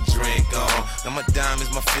tryna get my drink on. Now my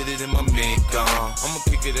diamonds, my fitted, and my mink on. I'ma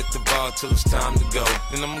kick it at the bar till it's time to go.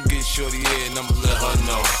 Then I'ma get shorty here and I'ma let her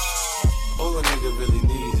know. All a nigga really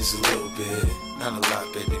need is a little bit. Not a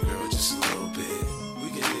lot, baby girl, just a little bit. We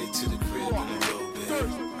can head to the crib in a little bit.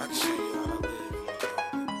 I can show you how I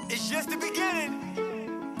live. it's just the beginning.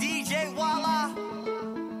 DJ Walla,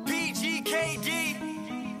 PGKD.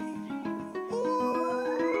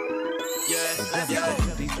 Yeah,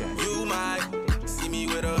 you might see me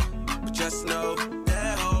with her, but just know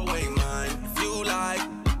that hoe ain't mine. If you like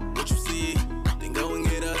what you see, then go and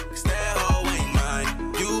get her, 'cause that hoe ain't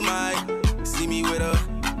mine. You might see me with her,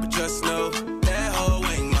 but just know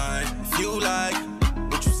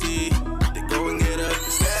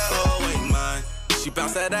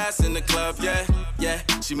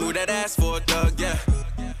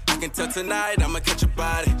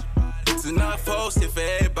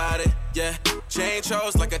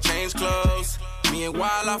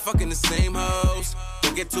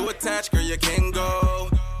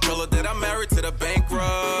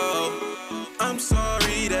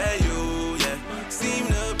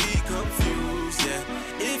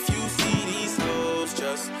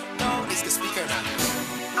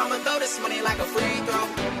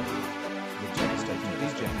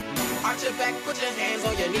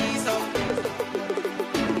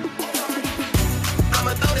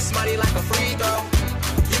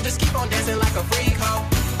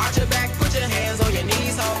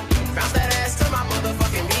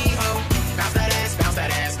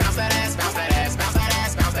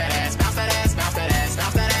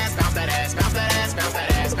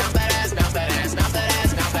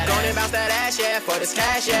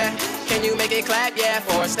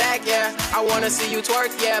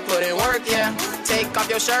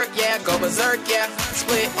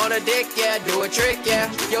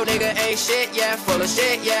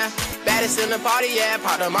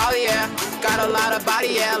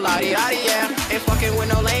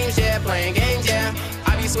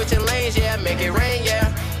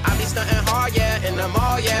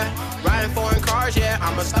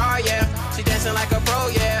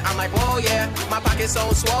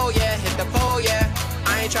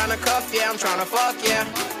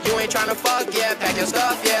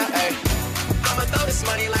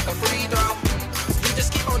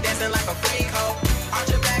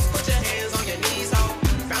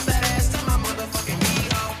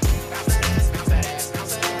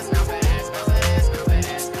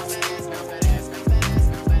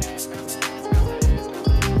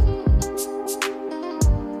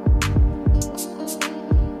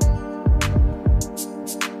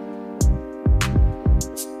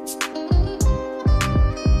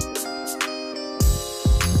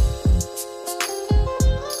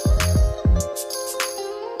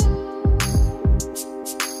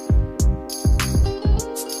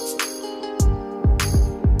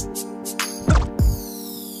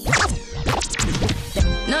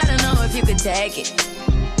Take it.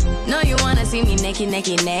 No, you wanna see me naked,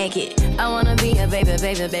 naked, naked. I wanna be a baby,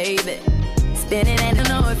 baby, baby. Spinning and I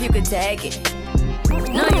don't know if you could take it.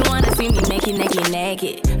 No, you wanna see me naked, naked,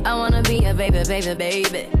 naked. I wanna be a baby, baby,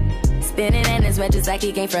 baby. Spinning and it's red just like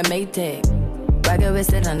he came from Maytag. Rocket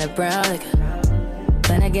with it on the brown liquor.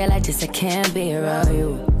 When I get like this, I can't be around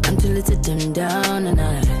you. I'm too little to dim down a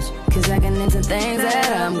notch. Cause I can into things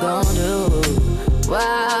that I'm gon' do.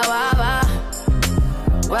 Wow, wow, wow.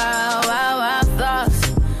 Wow, wow, wow,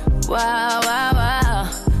 thoughts. Wow, wow, wow.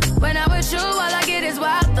 When I'm with you, all I get is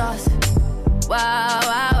wild thoughts. Wow,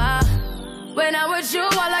 wow, wow. When I'm with you,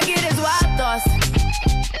 all I get is wild thoughts.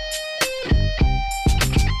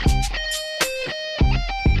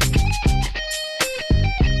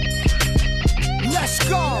 Let's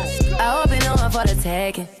go. I hope you know I'm for the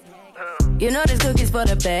taking. You know this cookie's for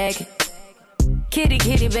the bag. Kitty,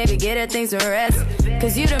 kitty, baby, get her things to rest.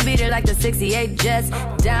 Cause you done beat it like the 68 Jets.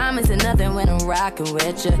 Diamonds are nothing when I'm rockin'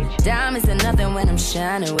 with ya. Diamonds are nothing when I'm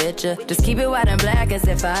shining with ya. Just keep it white and black as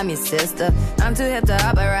if I'm your sister. I'm too hip to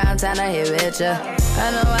hop around town to hit with ya.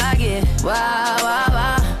 I know I get wow, wow,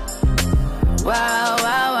 wow. Wow,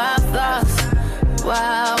 wow, wow, thoughts.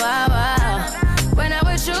 Wow, wow, wow. When I'm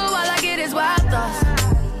with you, all I get is wild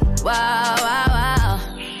thoughts. Wow, wow, wow.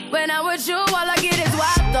 When I'm with you, all I get is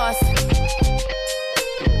wild thoughts.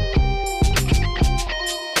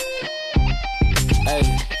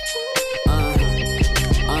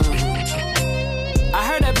 I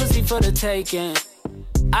heard that pussy for the taking.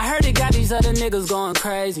 I heard it got these other niggas going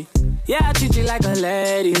crazy. Yeah, I treat you like a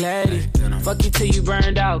lady, lady. Fuck you till you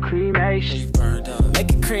burned out, cremation.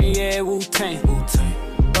 Make it cream, yeah, Wu-Tang.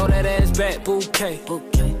 Throw that ass back, bouquet.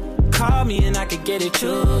 Call me and I could get it,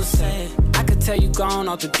 you say. I could tell you gone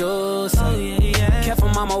off the door, say. Oh, yeah, yeah. Careful,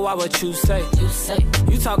 mama, why what you say?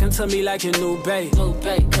 You talking to me like your new babe.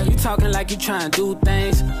 You talking like you trying to do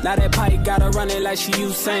things. Now that pipe gotta run it like she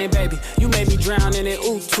Usain, baby. You made me drown in it,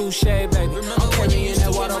 ooh, touche, baby. I'm carrying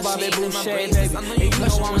that water, Bobby Boucher, baby. And you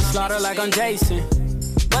know I'ma slaughter like I'm Jason.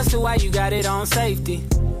 Busted, why you got it on safety?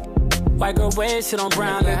 White girl wear shit on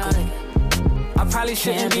brown liquor. I probably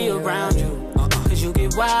shouldn't be around you. Cause you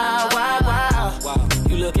get wild, wild, wild.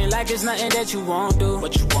 You looking like it's nothing that you won't do.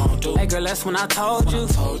 What you won't do? Hey girl, that's when I told you.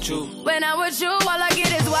 When I'm with you, all I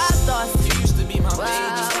get is wild thoughts. You used to be my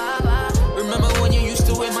baby. Remember when you used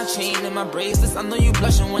to wear my chain and my bracelets? I know you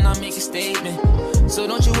blushing when I make a statement. So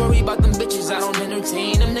don't you worry about them bitches, I don't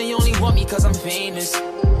entertain them. They only want me cause I'm famous.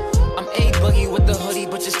 I'm A boogie with the hoodie,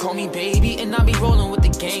 but just call me baby. And I be rolling with the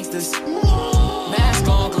gangsters. Mask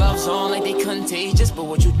on, gloves on, like they contagious. But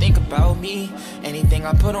what you think about me? Anything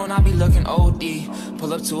I put on, I be looking OD.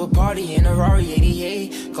 Pull up to a party in a Rari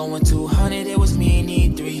 88. Going 200, it was me and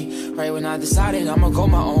E3. Right when I decided I'ma go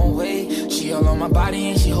my own way. She all on my body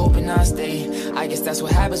and she hoping I stay. I guess that's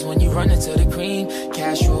what happens when you run into the cream.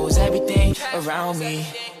 Cash rules everything around me.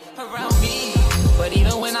 But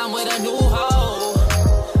even when I'm with a new hoe,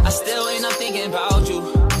 I still end up thinking about you.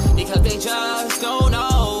 Because they just don't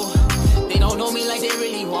know. They don't know me like they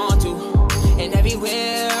really want to. And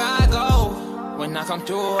everywhere I go, when I come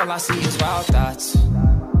through, all I see is wild thoughts.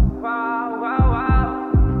 Wow, wow, wow.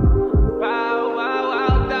 Wow, wow,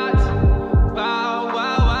 wow thoughts. Wow,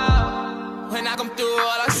 wow, wow. When I come through,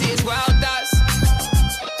 all I see is wild thoughts.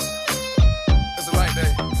 It's a light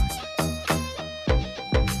day.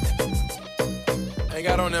 Ain't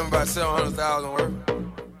got on them about 700,000 worth.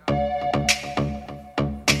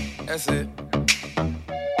 That's it.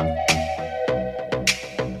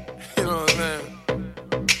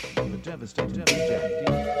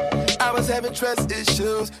 I was having trust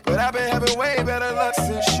issues, but I've been having way better luck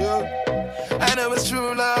since you. I know it's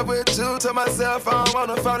true love with you. Told myself I don't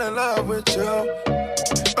wanna fall in love with you.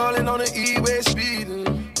 Rolling on the E-way speeding.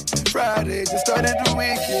 Friday just started the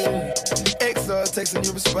weekend. XR texting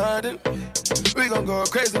you responding. We gon' go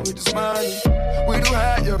crazy with this money. We do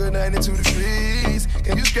hot yoga 92 degrees.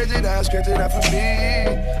 Can you stretch it out for me?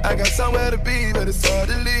 I got somewhere to be, but it's hard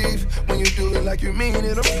to leave. When you do it like you mean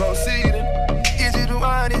it, I'm proceeding. Is you the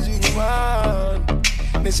one, is you the one?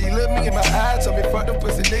 Then she looked me in my eyes, told me fuck them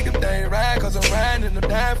pussy niggas, they ain't right. Cause I'm riding and I'm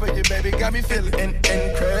dying for you, baby. Got me feeling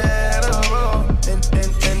incredible,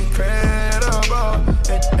 incredible,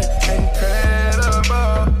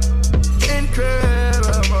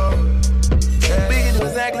 incredible. Yeah. We can do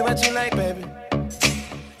exactly what you like, baby.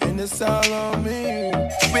 And it's all on me.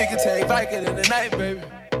 We can take Viking in the night, baby.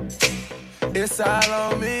 It's all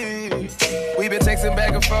on me. We been texting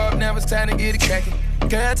back and forth, now it's time to get it cracking.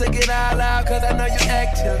 Girl, take it all out, cause I know you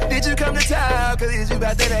active. Did you come to town, cause it's you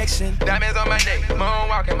about that action? Diamonds on my neck,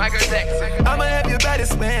 moonwalking, Michael Jackson. I'ma have your body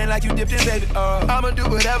spin like you dipped in baby oil. I'ma do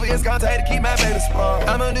whatever it's gonna take to keep my baby spoiled.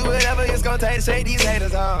 I'ma do whatever it's gonna take to shake these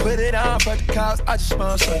haters off. Put it on, fuck the cops, I just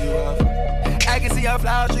wanna show you off. I can see your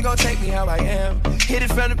flaws, you gon' take me how I am. Hit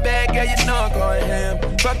it from the back, girl, you know I'm going ham.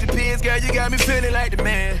 Fuck the pigs, girl, you got me feeling like the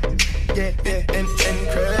man. Yeah, yeah,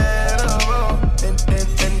 incredible,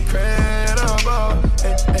 incredible,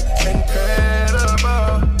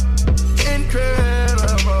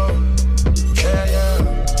 incredible, yeah, yeah.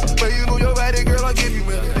 When you move your body, girl, I'll give you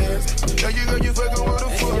millions. Girl, you fucking with a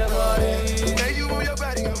full body. When you move your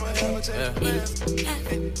body, I'm gonna have a chance.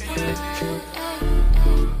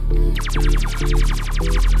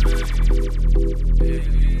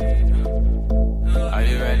 Are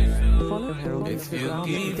you ready? If you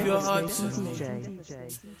give your heart to me,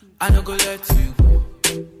 I no go let you go.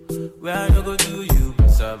 Where I no go do you,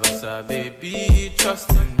 basa basa, baby, trust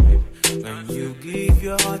in me. When you give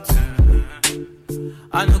your heart to me,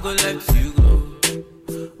 I no go let you go.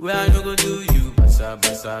 Where I no go do you, basa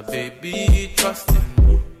basa, baby, trust in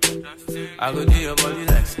me. I go do your body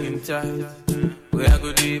like skin tight. Where I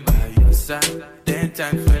go do by your side. 10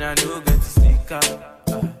 times when I no get to sneak out.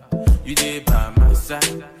 You dey by my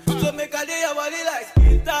side. So make a day your body like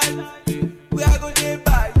skin tight. We are gonna dey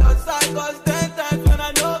by your side. Cause 10 times when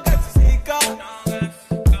I don't get to sneak out.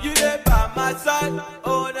 You dey by my side.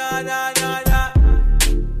 Oh na na na na.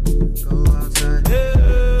 Go outside.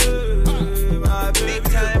 Hey, my baby. Big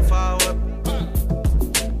time forward.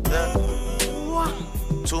 Yeah.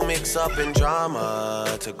 Too mix up in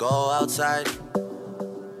drama to go outside.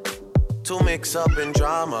 Too mix up in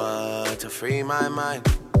drama to free my mind.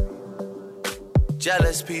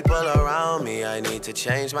 Jealous people around me, I need to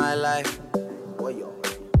change my life.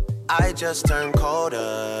 I just turn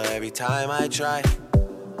colder every time I try.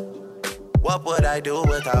 What would I do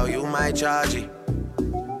without you, my Georgie?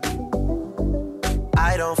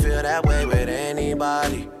 I don't feel that way with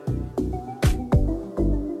anybody.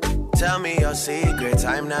 Tell me your secrets,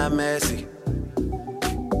 I'm not messy.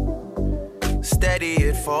 Steady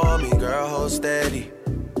it for me, girl, hold steady.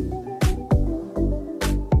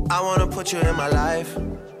 I wanna put you in my life.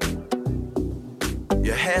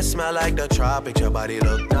 Your hair smell like the tropics, your body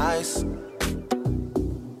look nice.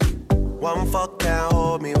 One fuck can't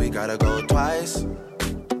hold me, we gotta go twice.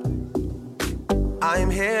 I'm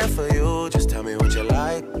here for you, just tell me what you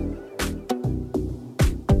like.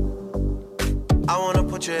 I wanna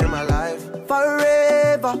put you in my life.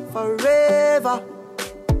 Forever, forever,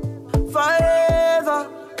 forever,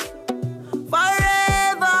 forever.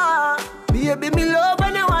 Baby, me love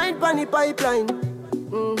when you wine pon the pipeline.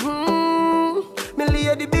 Me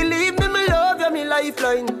lady, believe me, me love you, me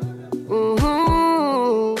lifeline.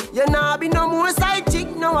 You nah be no more side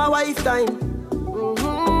chick, no a wife time.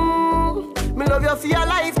 Me love you for your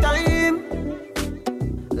lifetime.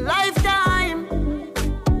 Lifetime.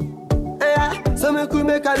 Yeah. So me could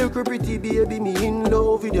make a look pretty baby. Me in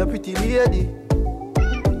love with your pretty lady.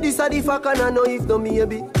 This a the fuck and I know if no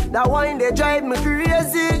maybe. That wine they drive me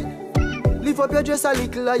crazy. Lift up your dress a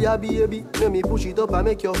little like your baby. Let me push it up and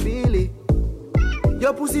make you feel it.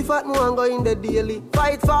 Your pussy fat mo and go in the daily.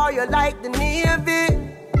 Fight for you like the Navy.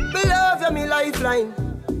 Me love you, me lifeline.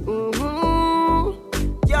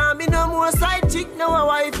 Can't be no more side chick, no a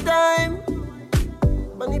wife time.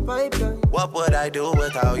 Money pipeline. What would I do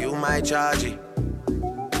without you, my Georgie?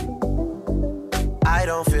 I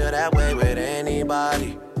don't feel that way with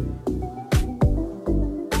anybody.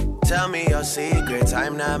 Tell me your secrets,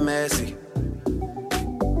 I'm not messy.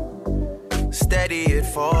 Steady it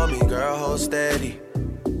for me, girl, hold steady.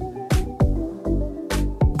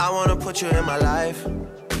 I wanna put you in my life.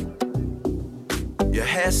 Your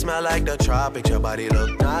hair smell like the tropics, your body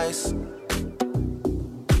look nice.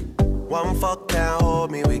 One fuck can't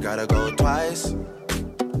hold me, we gotta go twice.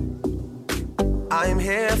 I'm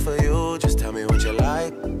here for you, just tell me what you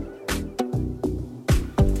like.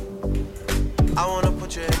 I wanna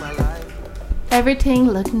put you in my life. Everything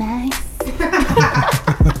look nice.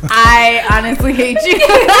 I honestly hate you.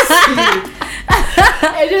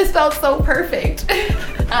 It just felt so perfect.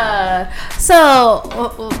 So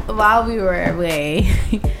while we were away,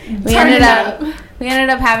 we ended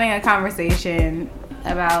up having a conversation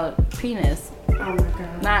about penis. Oh my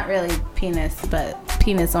god. Not really penis, but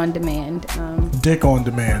penis on demand. Dick on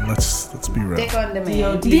demand. Let's be real. Dick on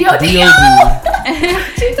demand. DOD. You got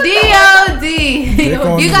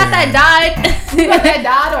that dot? You got that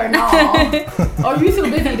dot or no? Or you too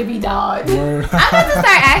busy to be dot? I'm about to start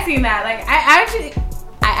asking that. Like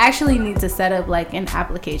I actually need to set up like an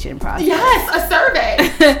application process. Yes, a survey.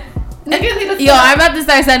 Niggas need to I'm about to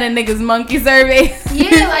start sending niggas monkey surveys.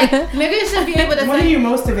 Yeah, like niggas should be able to. When are you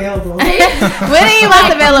most available? When are you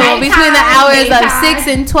most available? Between the hours of 6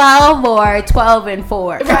 and 12 or 12 and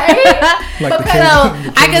 4? Right? Like so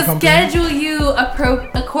I can schedule you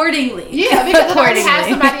accordingly. Yeah, because if I already have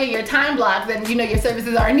somebody in your time block, then you know your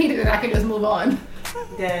services aren't needed, and I can just move on.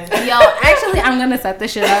 Yo, actually, I'm gonna set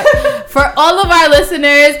this shit up for all of our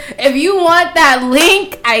listeners. If you want that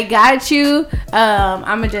link, I got you. I'm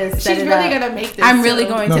gonna just set she's it really up. gonna make this. I'm really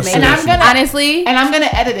going to make it. And I'm gonna honestly, and I'm gonna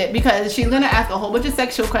edit it because she's gonna ask a whole bunch of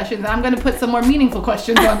sexual questions. And I'm gonna put some more meaningful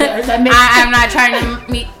questions on there. That makes I'm not trying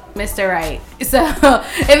to meet Mr. Right. So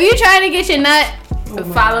if you're trying to get your nut,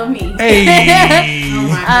 follow me. Hey.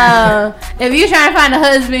 If you're trying to find a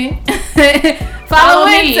husband. Follow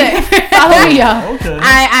me. Follow me, y'all. Okay.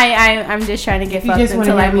 I'm just trying to get fucked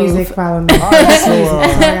until I move. Music, follow me.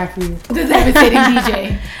 The devastating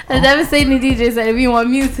DJ. The devastating DJ said, if you want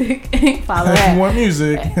music, follow that. If you want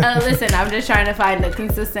music. Listen, I'm just trying to find a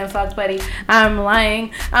consistent fuck buddy. I'm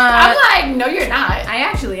lying. I'm like, no, you're not. I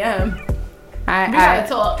actually am. We gotta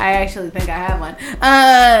talk. I actually think I have one.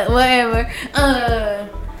 Whatever.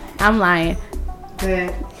 I'm lying.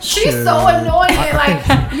 She's so annoying. Like,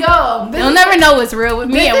 yo, you'll never know what's real with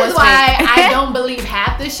me and what's fake. This is why I don't believe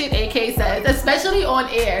half the shit AK says, especially on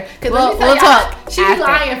air. Because we'll talk. She be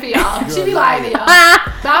lying for y'all. She be lying to y'all.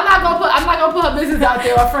 But I'm not gonna put her business out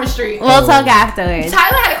there on Front Street. We'll talk afterwards.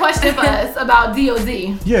 Tyler had a question for us about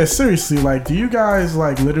DOD. Yeah, seriously. Like, do you guys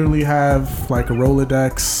like literally have like a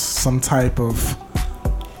Rolodex, some type of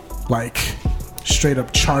like straight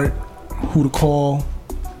up chart, who to call?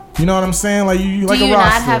 You know what I'm saying? Like you like a roster. Do you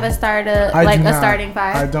not have a starting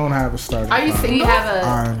five? I don't have a starting five. Are you single? You have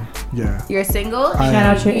a yeah. You're single? Shout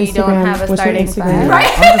out your Instagram. You don't have a starting five.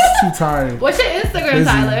 Right? I'm just too tired. What's your Instagram,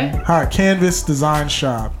 Tyler? Hi, C.A.N.V.A.S Design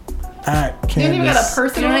Shop. At C.A.N.V.A.S. You don't even got a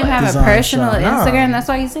personal. You don't even have a personal Instagram. That's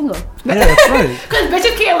why you're single. Yeah, that's right. Because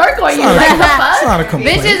bitches can't lurk on you. It's not a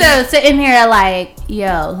complaint. Bitches are sitting here like,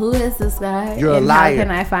 yo, who is this guy? You're a liar. How can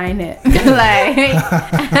I find it? Like,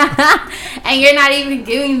 and you're not even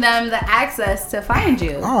giving them the access to find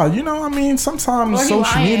you. Oh, you know, I mean, sometimes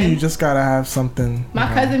social media, you just gotta have something.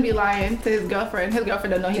 My cousin be lying to his girlfriend. His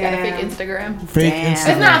girlfriend don't know he got a fake Instagram. Fake Instagram.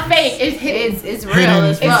 It's not fake. It's hidden. It's real.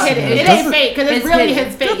 It's hidden. It ain't fake because it's really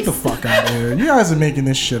his face. Get the fuck out of here. You guys are making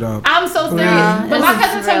this shit up. I'm so serious. But my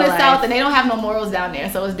cousin's from the South and they don't have no morals down there,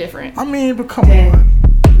 so it's different. I mean, but come on.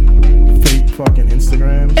 Fake fucking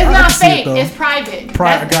Instagram. It's not fake. It's private.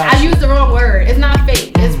 I used the wrong word. It's not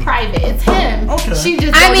fake. It's private. It's him. Okay. She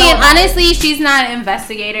just. I mean, honestly, she's not an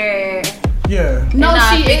investigator. Yeah. No,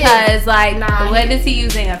 she because is. like, Nah, what is he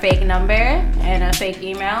using? A fake number and a fake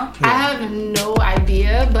email? I have no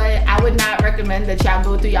idea, but I would not recommend that y'all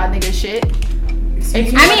go through y'all nigga shit.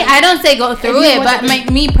 I don't say go through it, but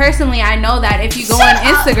me personally, I know that if you go on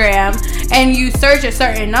Instagram and you search a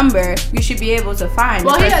certain number, you should be able to find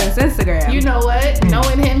the person's Instagram. You know what?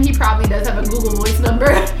 Knowing him, he probably does have a Google Voice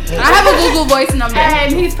number. I have a Google Voice number.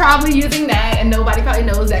 And he's probably using that, and nobody probably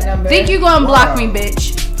knows that number. Think you gonna block me,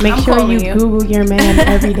 bitch? Make sure you Google your man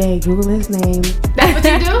every day. Google his name. That's what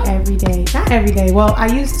you do? Every day. Not every day. Well, I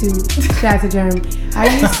used to. Shout out to Germ. I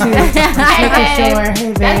used to. Making sure.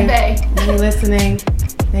 Hey, babe. You're listening.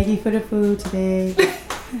 Thank you for the food today.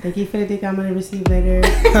 Thank you for the dick I'm going to receive later.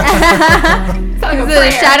 Shout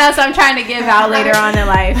outs I'm trying to give out later on in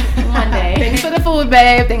life. One day. Thanks for the food,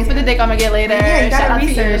 babe. Thanks for the dick I'm going to get later. Yeah, you Shout gotta out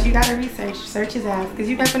research. to You gotta research. Search his ass. Because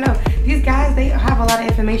you never know. These guys, they have a lot of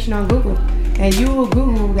information on Google. And you will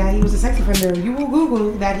Google that he was a sex offender. You will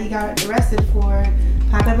Google that he got arrested for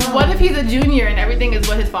blah, blah, blah. What if he's a junior and everything is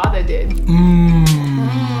what his father did? Nah,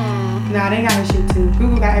 they got his shit too.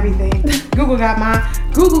 Google got everything. Google got my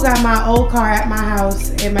old car at my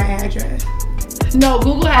house and my address. No,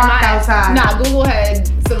 Google had my outside. Nah, Google had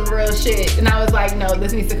some real shit, and I was like, no,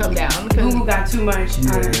 this needs to come down. Google got too much.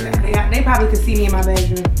 Yeah. They probably could see me in my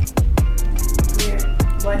bedroom.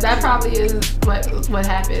 But that probably is what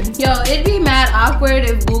happened. Yo, it'd be mad awkward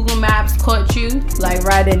if Google Maps caught you like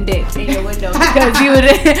riding dick in your window because you would.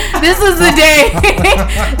 This was the day.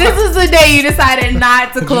 This was the day you decided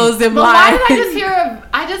not to close the blind. But why did I just hear?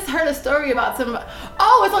 I just heard a story about some.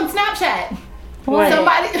 Oh, it's on Snapchat. What?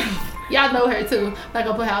 Somebody, y'all know her too. Like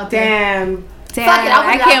I'll put her out there. Damn.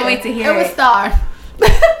 I can't wait to hear it. It was Star.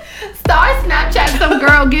 Star Snapchat some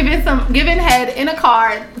girl giving head in a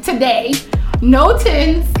car today. No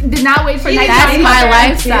tins. Did not wait for night. That's my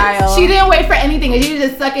lifestyle. She didn't wait for anything. And she was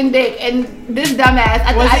just sucking dick. And this dumbass.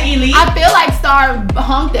 Was it elite? I feel like Star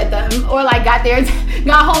honked at them or like got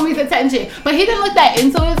homie's attention. But he didn't look that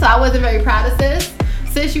into it, so I wasn't very proud of sis.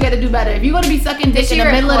 Sis, you got to do better. If you're gonna be sucking dick in the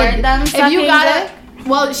middle of the, if you gotta.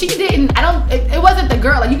 Well, she didn't. It wasn't the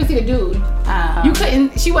girl. Like you could see the dude. You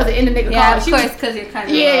couldn't. She wasn't in the nigga car. Of course, because you're kind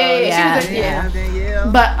of Yeah.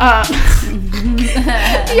 But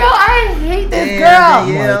yo, I hate this girl.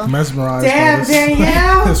 I'm like mesmerized. Damn,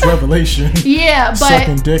 Danielle. This revelation. Yeah, but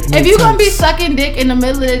sucking dick, no if you're gonna be tints. sucking dick in the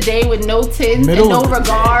middle of the day with no tins Middle and no of the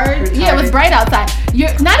regard, day. yeah, it was bright outside.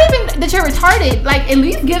 You're not even that you're retarded. Like at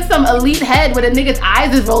least give some elite head with a nigga's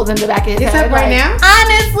eyes is rolled in the back of his It's head. up right now?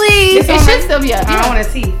 Honestly, It should still be up. I want to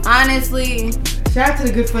see. Honestly, shout out to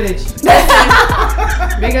the good footage.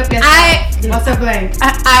 Big up your What's up, Blaine?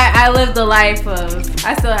 I lived the life of.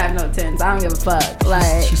 I still have no tins. I don't give a fuck.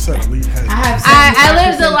 Like She said elite head. I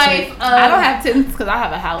lived the life of. I don't have tins because I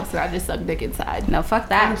have a house and I just suck dick inside. No, fuck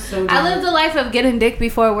that. So I lived the life of getting dick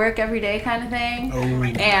before work every day, kind of thing. Oh.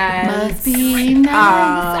 And Must be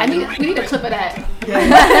nice. We need a clip of that.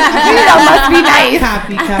 Must be nice.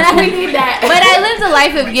 Copy. We need that. But I lived the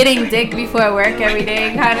life of getting dick before work every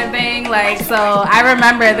day, kind of thing. Like, so I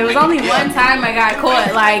remember there was only one time I got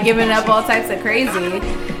caught like giving up all types of crazy.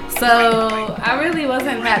 So I really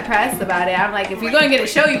wasn't that pressed about it. I'm like, if you're gonna get a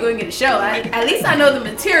show, you're gonna get a show. At least I know the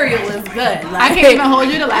material is good. Like, I can't even hold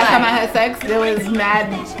you. The last time I had sex, there was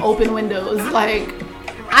mad open windows. Like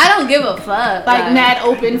I don't give a fuck. Like mad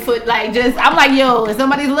open foot. Like just I'm like, yo, if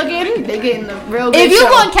somebody's looking, they getting a real good if you show.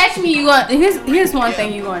 gonna catch me, you gonna here's one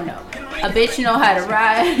thing you gonna know. A bitch know how to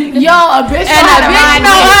ride. Yo, a bitch and know a bitch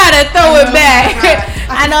know how to throw it back.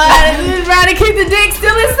 I know how to just ride and keep the dick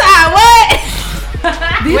still inside. What?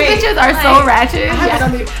 These bitches are so ratchet.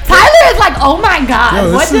 Tyler is like, oh my god,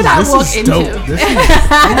 Yo, what did I walk into?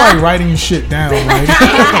 I'm like writing shit down. Like.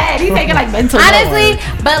 He's taking like mental. Honestly,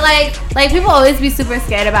 but like people always be super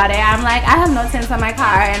scared about it. I'm like, I have no tents on my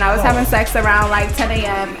car, and I was having sex around like 10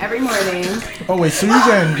 a.m. every morning. Oh wait, so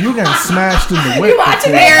you getting smashed in the whip? You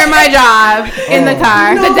watching there in my job in the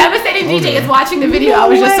car. The devastating DJ is watching the video I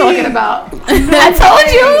was just talking about. I told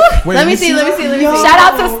you. Wait, let me see. Shout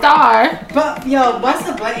out to Star. But yo, bust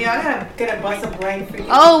a blank. Yo, I gotta get a bust a blank for you.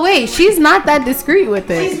 Oh wait, she's not that discreet with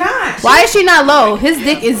it. She's not. Why is she not low? His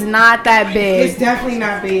dick is not that big. It's definitely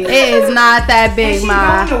not big. It is not that big,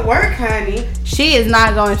 ma. She's going to work, honey. She is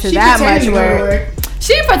not going to that much work.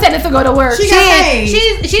 She pretended to go to work. She's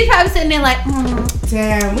probably sitting there like,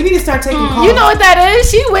 damn, we need to start taking calls. You know what that is?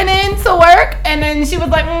 She went in to work and then she was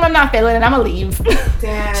like, I'm not feeling it. I'm gonna leave.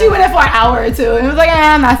 Damn. She went in for an hour or two and it was like,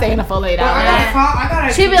 I'm not staying a full 8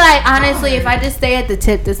 hours. She'd be like, honestly, if I just stay at the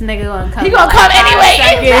tip, this nigga gonna come. He gonna come like anyway.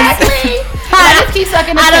 5 seconds. Exactly. I just keep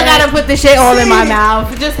sucking. I don't gotta put the shit all in my mouth.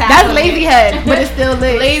 Just that's lazy head, but it's still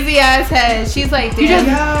lit. Lazy ass head. She's like,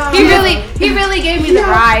 damn. He really gave me the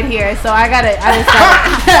ride here, so I gotta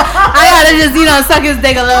just suck his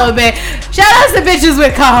dick a little bit. Shout out to bitches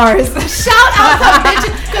with cars. Shout out to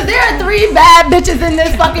bitches, because there are 3 bad bitches in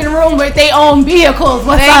this fucking room with their own vehicles.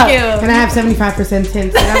 What's up? Thank you. And I have 75%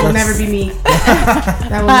 tint, so that will never be me.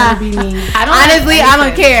 That will never be me. I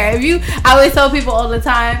don't care. I always tell people all the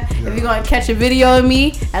time, if you're gonna catch a video of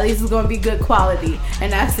me, at least it's gonna be good quality,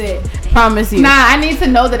 and that's it. Promise you. Nah, I need to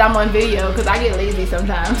know that I'm on video because I get lazy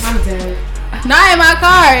sometimes. I'm dead. Not in my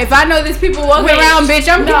car. If I know there's people walking around, bitch,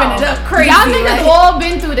 I'm giving it up crazy. Y'all niggas all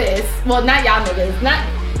been through this. Well, not y'all niggas.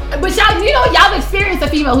 But y'all experienced a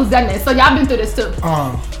female who's done this, so y'all been through this too.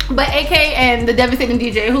 But AK and the Devastating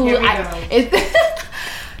DJ,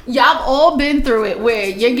 y'all all been through it where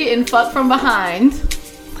you're getting fucked from behind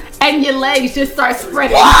and your legs just start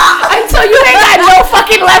spreading until you ain't got no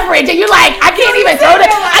fucking leverage, and you're like, I can't even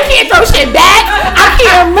I can't throw shit back, I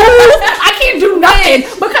can't move, I can't do nothing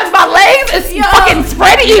because my legs is fucking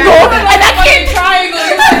spread eagle, and I can't triangle.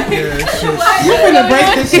 You're gonna break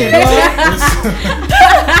this shit, bro.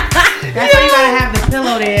 That's why you gotta have the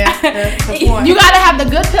pillow there. You gotta have the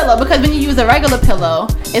good pillow, because when you use a regular pillow,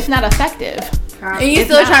 it's not effective. And you're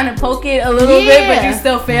still trying to poke it a little bit, but you're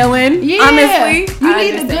still failing. Yeah. Honestly, you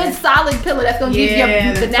need a good solid pillow that's gonna give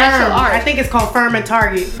you the natural art. I think it's called Firm and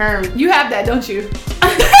Target. Firm. You have that, don't you?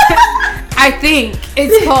 I think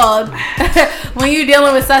it's called when you're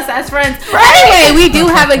dealing with sus as friends. Anyway, we do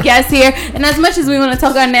have a guest here, and as much as we want to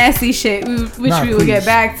talk our nasty shit, which we will get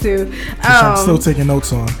back to, I'm still taking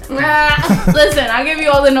notes on. Listen, I'll give you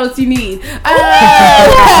all the notes you need.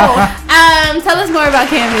 Tell us more about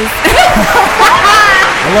C.A.N.V.A.S.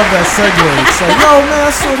 I love that segue. It's like, yo, man, I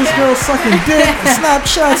saw this girl sucking dick on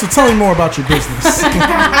Snapchat, so tell me more about your business.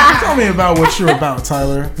 Tell me about what you're about,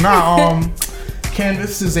 Tyler.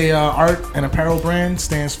 C.A.N.V.A.S is a art and apparel brand.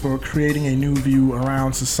 Stands for creating a new view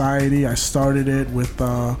around society. I started it with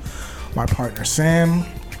my partner Sam,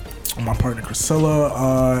 and my partner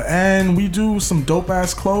Priscilla, and we do some dope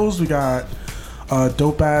ass clothes. We got a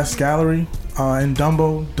dope ass gallery in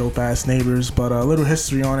Dumbo, dope ass neighbors, but a little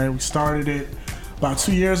history on it. We started it about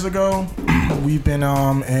 2 years ago. We've been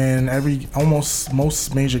in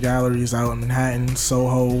most major galleries out in Manhattan,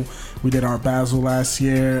 Soho. We did our Basel last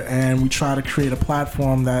year, and we try to create a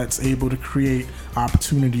platform that's able to create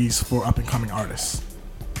opportunities for up and coming artists.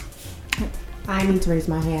 I need to raise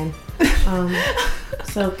my hand.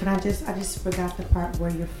 So can I just forgot the part where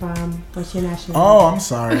you're from. What's your nationality? Oh, I'm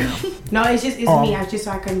sorry. No, it's me. I just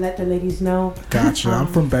so I can let the ladies know. Gotcha. I'm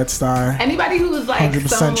from Bed-Stuy. Anybody who's like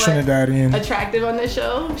 100% Trinidadian, attractive on this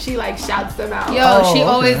show, she like shouts them out. Yo, she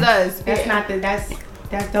always does. That's not that's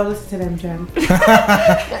don't listen to them, Jen.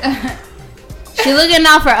 She's looking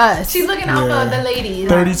out for us. She's looking out for the ladies.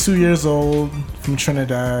 32 years old, from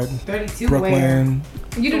Trinidad, 32 Brooklyn.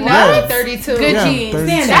 You do not 32. Good genes.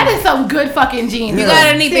 32. That is some good fucking genes. You got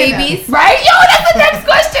any babies? Right? Yo, that's the next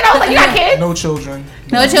question. I was like, you got kids? No children.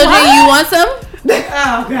 No children? What? You want some?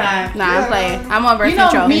 Oh God. Nah, I'm playing. I'm on birth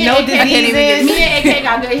control. control. Me and AK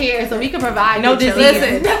got good hair, so we can provide no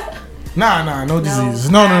disease. Nah, no disease.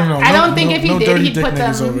 No. I don't think if he did, he'd put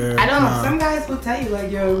them. I don't know. Some guys will tell you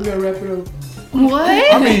like, yo, we're gonna wrap it up.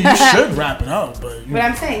 What? I mean, you should wrap it up, but. But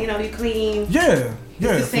I'm saying, you clean. Yeah,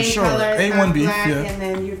 the for same sure. color, A1 beef, black, yeah. And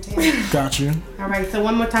then you're tan. Got you. All right, so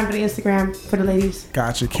one more time for the Instagram for the ladies.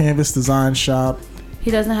 Got you. C.A.N.V.A.S Design Shop. He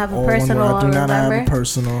doesn't have a personal. I do not have a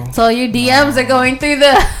personal. So your DMs are going through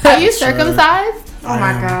the. Are you circumcised? Oh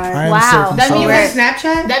my God! Wow, that means it's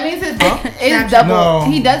Snapchat. That means his dick is double.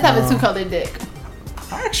 No, he does have a 2-colored dick.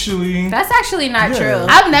 Actually, that's actually not true.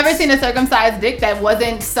 I've never seen a circumcised dick that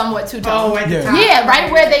wasn't somewhat two-tone. Oh, at the top. Yeah,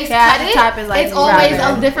 right where they cut it. Top is like it's always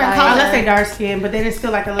a different color. Unless they dark skin, but then it's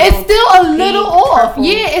still like a little. It's still a little off. Purple.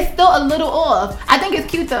 Yeah, it's still a little off. I think it's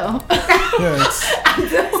cute though. Yeah,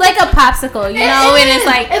 it's like a popsicle, you know, and it's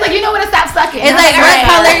like you know when to stop sucking. It's like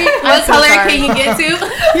what color can you get to?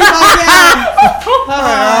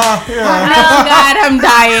 Oh God, I'm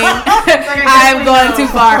dying. I'm going too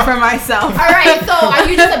far for myself. All right, so are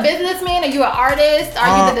you just a businessman? Are you an artist?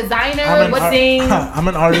 Are you the designer? I'm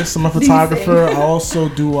an artist. I'm a photographer. I also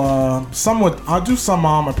do I'll do some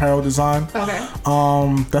apparel design. Okay.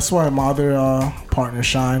 That's why my other partner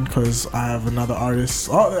Shine, because I have another artist.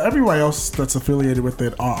 Everybody else that's affiliated with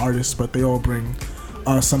it are artists, but they all bring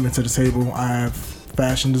something to the table. I have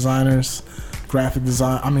fashion designers, graphic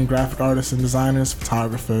artists and designers,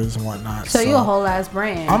 photographers and whatnot. So you a whole ass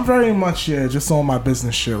brand. I'm very much just on my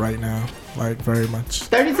business shit right now. Like very much.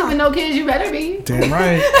 32 with no kids, you better be. Damn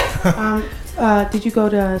right. did you go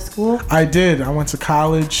to school? I did. I went to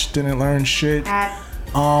college. Didn't learn shit. At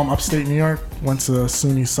upstate New York. Went to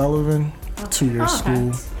SUNY Sullivan. 2-year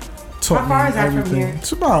school. Taught How far me is that from everything. here?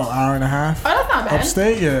 It's about an hour and a half. Oh, that's not bad.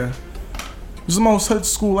 Upstate, yeah. It was the most hood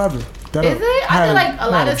school ever. Is it? I feel like a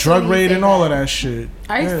lot of drug SUNYs raid say and all of that shit.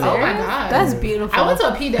 Are you serious? Oh my god, that's beautiful. I went to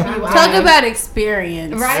a PWI. Talk about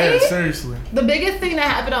experience, right? Yeah, seriously. The biggest thing that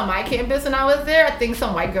happened on my campus when I was there, I think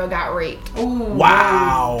some white girl got raped. Ooh.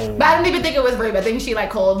 Wow. But I didn't even think it was rape. I think she like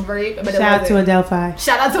called rape. But Shout out to Adelphi.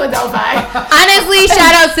 Shout out to Adelphi. Honestly,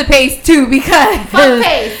 shout out to Pace too because Fuck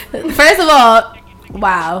Pace. First of all,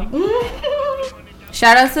 wow.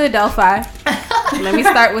 Shout out to Adelphi. Let me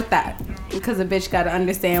start with that. Because a bitch gotta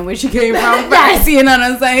understand where she came from first, you know what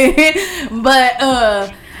I'm saying? But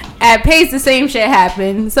at Pace, the same shit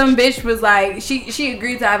happened. Some bitch was like, she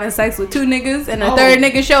agreed to having sex with 2 niggas, and a third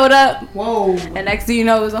nigga showed up. Whoa. And next thing you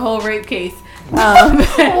know, it was a whole rape case.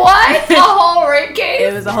 What? A whole rape case?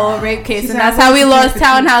 It was a whole rape case, and that's how we lost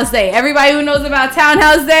Townhouse Day. Everybody who knows about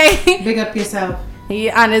Townhouse Day, big up yourself.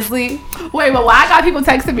 Yeah, honestly. Wait, but why I got people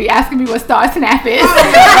texting me asking me what Star Snap is?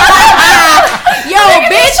 Yo,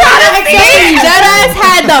 bitch, Deadass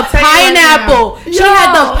had the pineapple. She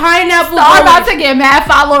had the pineapple. Star about to get mad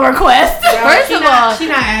follow requests. First of all, she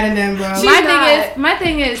not adding them, bro. My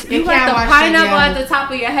thing is, you got the pineapple at the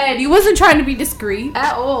top of your head. You wasn't trying to be discreet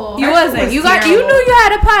at all. You wasn't. You knew you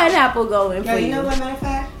had a pineapple going for you. You know what, matter of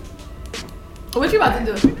fact? What you about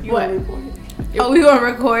to do? What? Oh, we gonna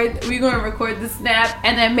record the snap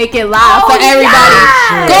and then make it live for everybody.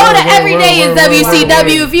 Yeah. Go to Everyday is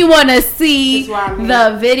WCW if you wanna see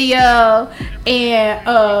the video and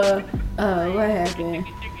what happened?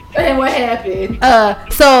 And what happened?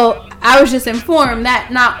 So I was just informed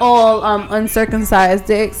that not all uncircumcised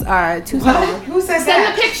dicks are two-sided. Who said that?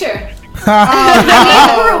 Send the picture.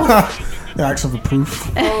 I need proof. Ask for proof.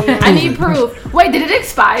 I need proof. Wait, did it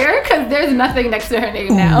expire? Because there's nothing next to her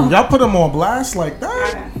name now. Y'all put them on blast like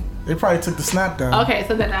that? They probably took the snap down. Okay,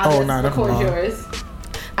 so then I'll just record yours.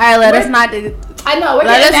 Alright, let us not. I know.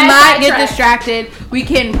 Let us not get distracted. We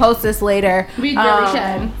can post this later. We really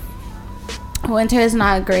can. Winter is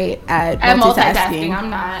not great at multitasking. I'm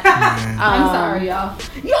not. I'm sorry, y'all.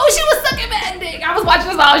 Yo, she was sucking mad dick. I was watching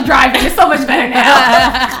this while I was driving. It's so much better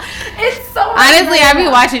now. It's so much honestly, better I be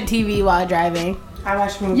now. watching TV while driving. I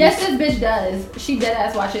watch movies. Yes, this bitch does. She dead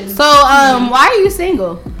ass watches. So, why are you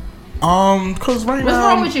single? Cause right What's now,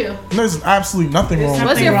 wrong with you? There's absolutely nothing wrong.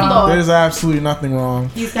 What's your flaw? There's absolutely nothing wrong.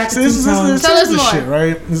 He's got See, this is the more. shit,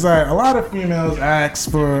 right? It's like a lot of females ask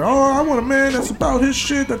for, oh, I want a man that's about his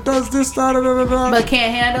shit, that does this, da da da da. But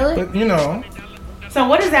can't handle it. But you know. So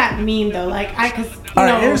what does that mean though? Like because all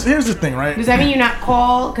right, here's the thing, right? Does that mean you're not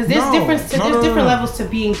called? Because there's No, different levels to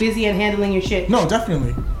being busy and handling your shit. No,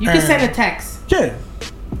 definitely. You can send a text. Yeah.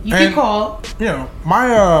 You can call. You know,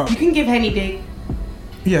 my You can give Henny dick.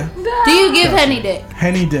 Yeah. Do you give Henny dick?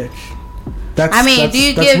 Henny dick. That's. I mean, that's, do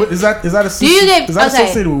you that's, give? Is that Do you give? Is that okay.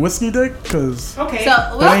 associated with whiskey dick? Because okay,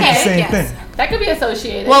 so that ain't the same thing. That could be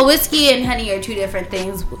associated. Well, whiskey and Henny are two different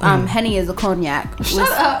things. Henny is a cognac. Shut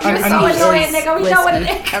up! You're so annoying, nigga. We know what it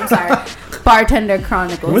is. I'm sorry. Bartender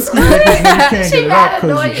Chronicles. Whiskey dick is when you can't get it up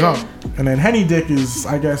because annoying. you're drunk, and then Henny dick is,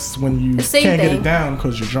 I guess, when you can't get it down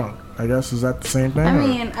because you're drunk. I guess, is that the same thing? I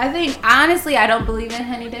mean, I think honestly, I don't believe in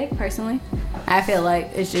Henny dick personally. I feel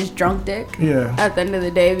like it's just drunk dick. Yeah. At the end of the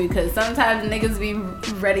day, because sometimes niggas be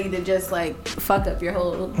ready to just like fuck up your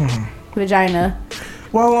whole vagina.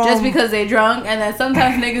 Well, just because they drunk, and then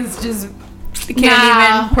sometimes niggas just can't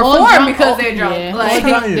even perform because they're drunk. Yeah. Like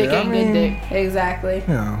drunk dick ain't good dick. Exactly.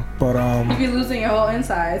 Yeah, but you be losing your whole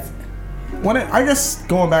insides. When I guess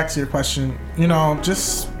going back to your question, you know,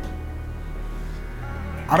 just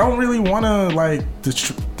I don't really want to like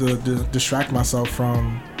distract myself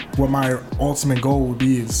from what my ultimate goal would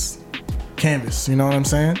be is C.A.N.V.A.S. You know what I'm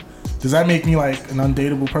saying? Does that make me like an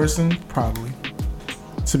undateable person? Probably.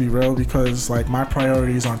 To be real, because like my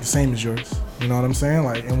priorities aren't the same as yours. You know what I'm saying?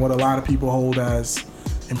 Like, and what a lot of people hold as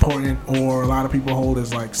important or a lot of people hold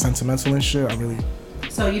as like sentimental and shit, I really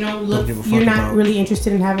So you don't look. give a fuck You're not about. really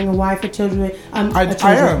interested in having a wife or children. I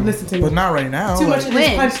am, Listen to me. but not right now. Too like, much of this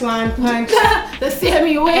punchline punch. The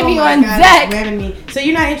Sammy Whammy my on God, Zach. grabbing me. So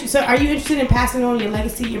you're not interested. So are you interested in passing on your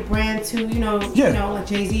legacy, your brand to you know like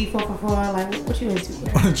Jay-Z 444? Like what you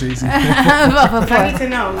into? Jay-Z. I need to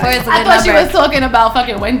know. Like, I thought she was talking about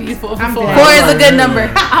fucking Wendy's 444. 4 is a good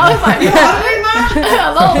number. I was like,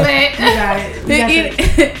 a little bit. You got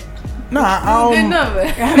it. Nah, good number.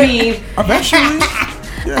 I mean, eventually.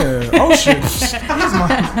 Yeah. Oh shit.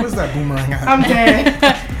 Where's that boomerang at? I'm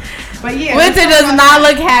dead. But yeah, Winter does not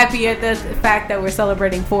look happy at the fact that we're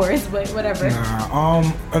celebrating 4s, but whatever.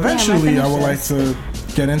 Nah, eventually I would like to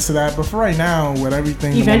get into that, but for right now, with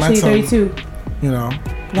everything, eventually the momentum, 32. You know,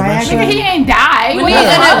 Nigga, he ain't died. When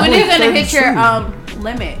are you gonna hit your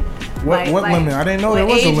limit? What limit? I didn't know there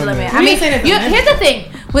was a limit. I mean, here's the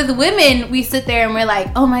thing. With women, we sit there and we're like,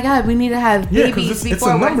 oh my god, we need to have babies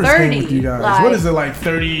before we're 30. With you guys. What is it, like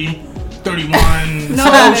 30, 31?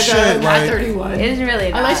 No, shit, not like 31. It's really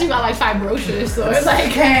not. Unless you got like fibrosis, so it's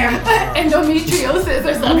like endometriosis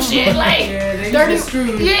or some shit. Like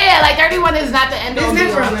 30. Yeah, like 31 is not the end of the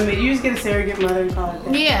There's never a limit. You just get a surrogate mother and call it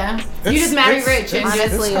that. Yeah, you just marry rich and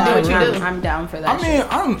honestly, do what you do. I'm down for that. I mean,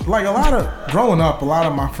 I'm like growing up, a lot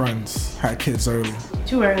of my friends had kids early.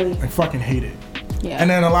 Too early. I fucking hate it. Yeah. And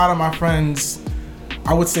then a lot of my friends,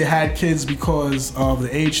 I would say, had kids because of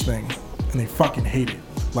the age thing, and they fucking hate it.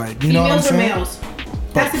 Like, you know what I'm saying? Females or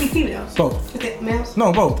males? Has to be females. Both. Is it males?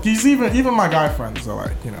 No, both. Because even my guy friends are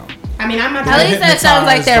like, you know. I mean, I'm not. At least that sounds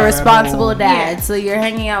like they're responsible dads. So you're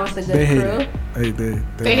hanging out with a good crew.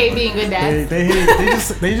 They hate being good dads. They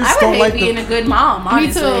just I don't would like hate being a good mom.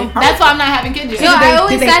 Honestly. Me too. That's why I'm not having kids yet. No, I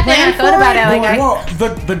always sat there and thought about it. Like, well,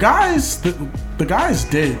 the guys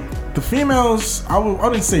did. The females, I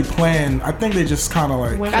wouldn't say plan. I think they just kind of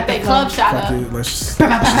like got their club shot up. Let's just do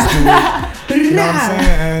it. You know what I'm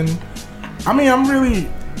saying? And I mean, I'm really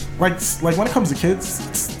like when it comes to kids,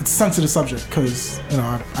 it's a sensitive subject because you know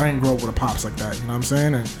I didn't grow up with a pops like that. You know what I'm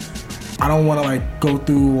saying? And I don't want to like go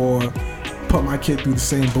through or put my kid through the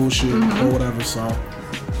same bullshit or whatever. So.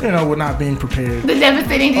 You know, we're not being prepared. The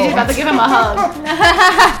devastating DJ's about to give him a hug.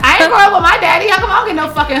 I ain't growing up with my daddy. How come I don't get no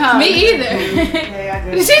fucking hug? Me either.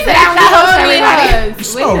 She said I'm not hosting everybody.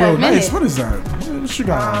 Oh, nice. What is that? What you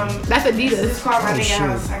got? That's Adidas. This is called my nigga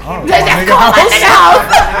house. That's called my nigga house.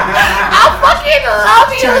 I fucking love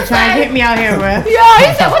you. Trying to hit me out here, bro. Yo, he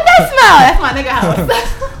said, what that smell? That's my nigga house.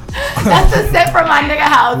 That's the scent from my nigga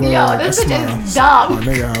house. Yo, this bitch is dumb. My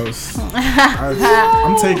nigga house.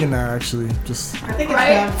 I'm taking that actually. Just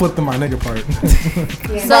flip to my nigga part.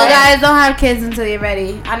 So guys, don't have kids until you're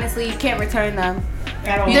ready. Honestly, you can't return them. You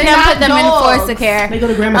They're can't put them in dogs. foster care. They go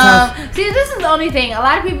to grandma's house. See, this is the only thing. A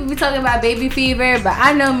lot of people be talking about baby fever, but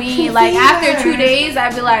I know me. Like after 2 days,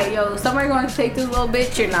 I'd be like, "Yo, somebody going to take this little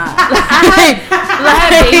bitch or not?" Like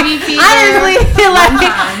baby fever. Honestly,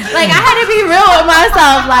 like I had to be real with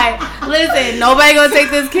myself. Like, listen, nobody gonna take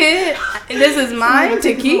this kid. This is mine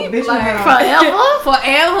to keep. Like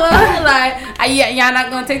forever. Like, y'all not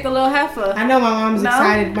gonna take the little heifer. I know my mom's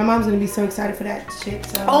excited. My mom's gonna be so excited for that shit.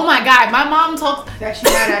 So. Oh my god, my mom talks that she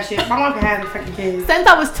had that shit. My mom can have the fucking kids. Since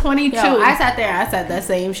I was 22. Yo, I sat there and I said that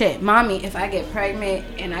same shit. Mommy, if I get pregnant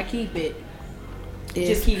and I keep it,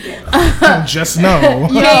 just keep it. Just know.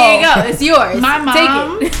 There you go. It's yours. My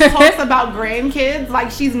mom Take it. talks about grandkids like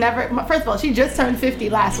she's never. First of all, she just turned 50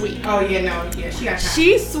 last week. Oh yeah, no, yeah, she got time.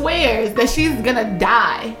 She swears that she's gonna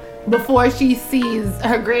die before she sees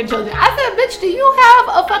her grandchildren. I said, bitch, do you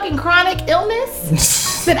have a fucking chronic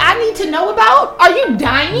illness that I need to know about? Are you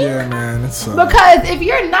dying? Yeah, man. It's because if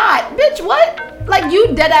you're not, bitch, what? Like,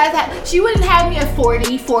 you dead ass she wouldn't have me at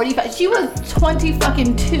 40, 45. She was 20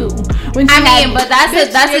 fucking 2 when she had me. But that's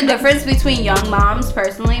the difference between young moms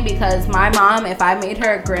personally, because my mom, if I made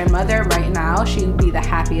her a grandmother right now, she would be the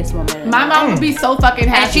happiest woman. My mom would be so fucking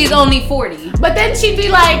happy. And she's only 40. But then she'd be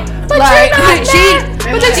like, but like, you're not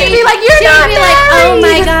But then she'd be like, you're not be like, oh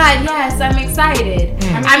my god, yes, I'm excited.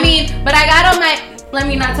 I mean, but I got on my. Let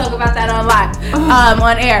me not talk about that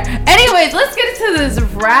on air. Anyways, let's get into this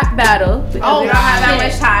rap battle because we don't have that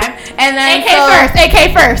much time. And then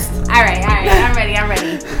AK first. All right. I'm ready. All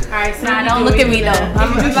right, so don't look at me though.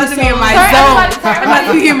 I'm about to be in my zone. I'm about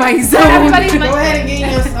to be in my zone. Go ahead and get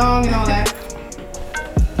your song and all that.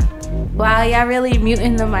 Wow, y'all really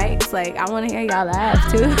muting the mics. Like, I want to hear y'all laugh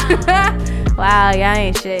too. Wow, y'all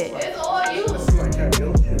ain't shit. It's all you.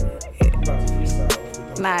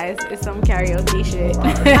 Nice, it's some karaoke shit.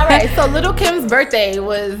 All right, so Little Kim's birthday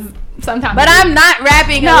was sometime. But I'm not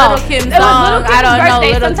rapping a Little Kim song. I don't know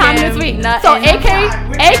Little sometime Kim. This week. So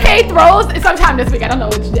AK throws sometime this week. I don't know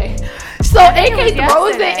which day. So AK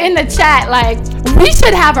throws it in the chat like we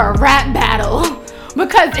should have a rap battle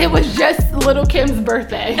because it was just Little Kim's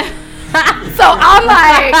birthday. So I'm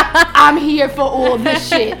like, I'm here for all the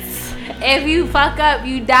shits. If you fuck up,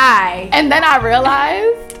 you die. And then I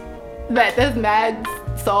realized that this mad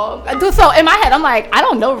song. So in my head, I'm like, I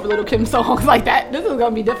don't know Little Kim songs like that. This is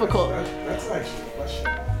gonna be difficult. That's actually a question.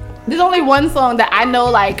 There's only one song that I know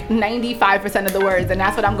like 95% of the words, and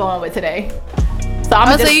that's what I'm going with today. So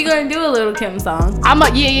I'm so you gonna do a Little Kim song? I'm a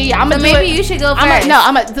yeah. I'm gonna maybe you should go first.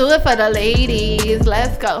 I'm gonna do it for the ladies.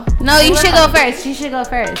 Let's go. No, you should go first. She should go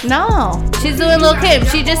first. No, she's doing Lil Kim.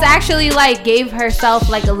 She just actually like gave herself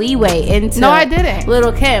like a leeway into. No, I didn't.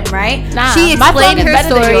 Lil Kim, right? Nah, she explained her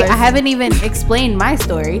story. I haven't even explained my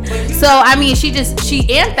story. So I mean, she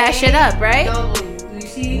amped that shit up, right? You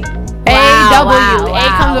see? A-W. A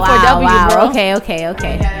comes before W, bro.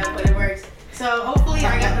 Okay. Yeah, but it works. So hopefully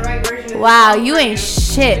I got the right version. Wow, you ain't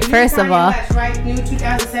shit. First of all, West, right? New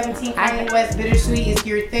 2017 Kanye.West Bittersweet is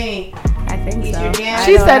your thing. I think is so. Your jam.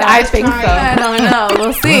 She said, "I think so." I don't know.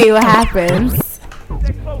 We'll see what happens.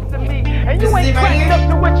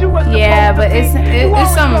 Yeah, but it's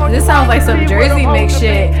some. This sounds like some Jersey mix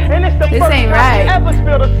shit. This ain't right.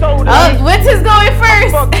 Oh, Winter's going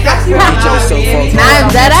first. Nah,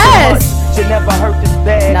 I'm dead ass. You never heard this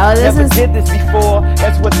bad. No, this never is. did this before.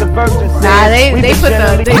 That's what the version says. Nah, they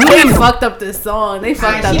fucked up this song. They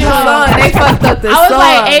fucked up the song. They fucked up this song. I was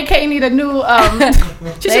like, AK need a new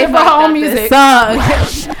she should have her own music song. I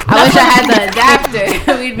wish I had the adapter.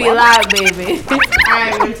 We'd be live, baby.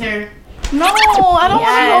 Alright, Winter. No, I don't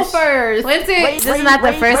want to go first. Winter, this is not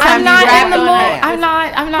the first time you rapped on her. I'm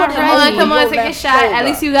not ready. Come on, take a shot. At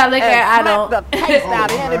least you got liquor. I don't. Be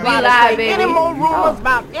live, baby.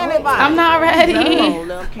 I'm not ready. No,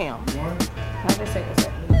 Lil' Kim.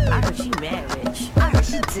 I heard she mad rich. I heard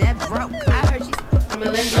she dead broke. I heard she. I'm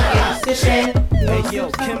gonna let you get position.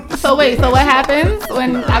 So wait, so what happens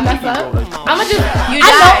when I mess up? I'ma just you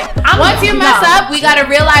die. Once you mess up, we gotta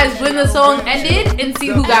realize when the song ended and see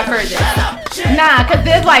who got further. Nah, cause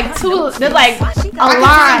there's like a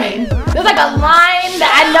line. There's like a line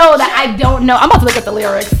that I know that I don't know. I'm about to look at the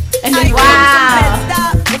lyrics. And then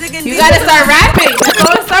wow. You gotta start rapping. That's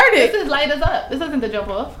how it started. This is light us up. This isn't the jump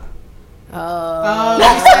off. Oh,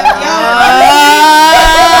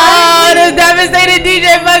 the devastated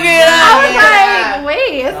DJ fucking up. I was like,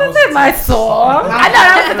 wait, this isn't my song. I know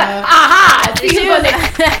that was like, aha. See, I was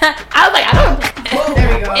like, I don't. There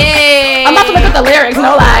we go. Hey. I'm about to look at the lyrics,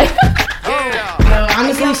 no lie. No,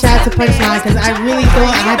 honestly, shout out to Punchline because I really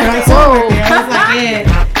thought I had the right song. I was like, yeah,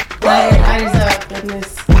 like that is up.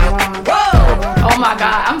 Goodness. Oh my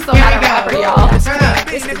God, I'm so not a rapper, y'all.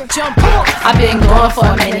 I've been going for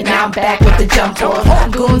a minute, now I'm back with the jump off.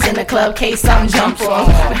 Goons in the club, case something jump off.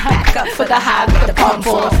 Back up for the high with the pump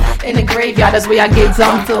off. In the graveyard, that's where I get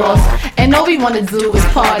dumped off. And all we wanna do is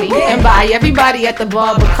party and buy everybody at the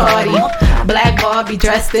bar Bacardi. Black Barbie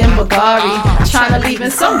dressed in Bulgari, tryna leave in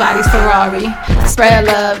somebody's Ferrari. Spread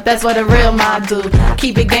love, that's what a real mob do.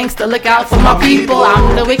 Keep it gangster, look out for my people.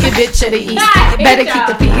 I'm the wicked bitch of the east. Better keep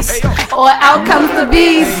the peace, or out comes the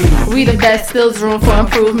beast. We the best, still's room for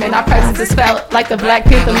improvement. Our presence is felt like the Black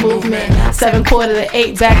Panther movement. 7 quarter to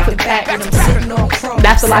 8 back to back.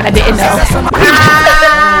 That's the line I didn't know.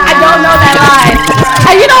 I don't know that line.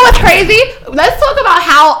 And you know what's crazy? Let's talk about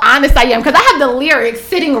how honest I am, because I have the lyrics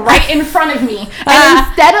sitting right in front of me. And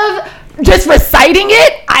instead of just reciting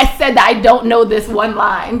it, I said that I don't know this one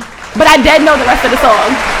line. But I did know the rest of the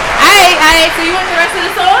song. Alright, so you want the rest of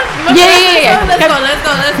the song? Yeah.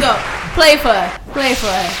 Let's go. Play for it.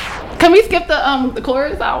 Can we skip the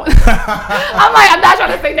chorus? I'm like, I'm not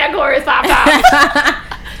trying to sing that chorus 5 times.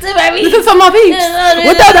 This is for my peeps.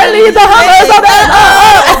 Without that lead, the hummers of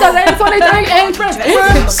that 23 and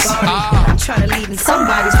Trying to leave in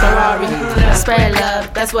somebody's Ferrari. Spread love,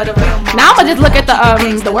 that's what it was. Now I'ma just look at the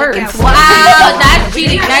words. Wow, that's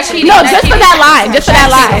cheating. No, just for that line.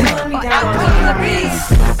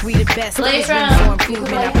 We the best. Play from. Our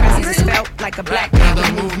presence is felt like a Black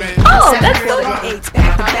Panther movement. Oh, that's good.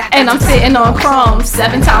 And I'm sitting on chrome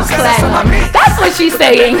 7 times platinum. That's what she's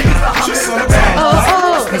saying.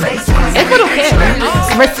 Oh. It's Little Kim.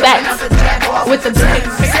 Respect with the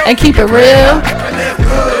and keep it real.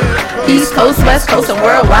 East Coast, West Coast, and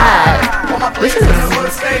worldwide. This is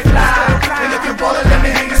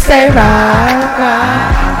stay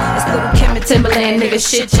right. Timberland nigga,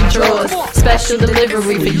 shit your drawers. Special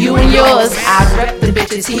delivery for you and yours. I rep the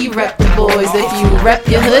bitches, he rep the boys. If you rep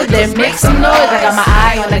your hood, then make some noise. I got my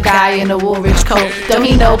eye on a guy in a Woolrich coat. Don't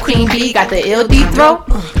he know Queen B got the ill deep throat?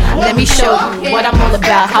 Let me show you what I'm all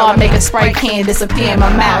about. How I make a Sprite can disappear in my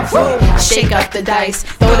mouth. Shake up the dice,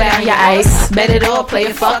 throw down your ice. Bet it all, play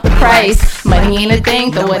it, fuck the price. Money ain't a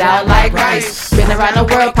thing, throw it out like rice. Been around the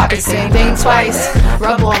world, pop the same thing twice.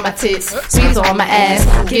 Rub on my tits, squeeze on my ass.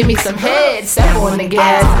 Give me some head, step on the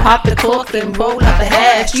gas. Pop the cork and roll up the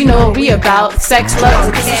hash. You know what we about, sex, love,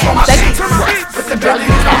 and cash. Drugs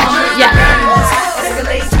and cash, yeah.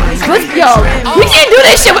 Yo, we can't do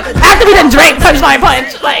this shit after we done drank Punchline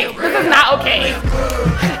Punch. Like, this is not okay.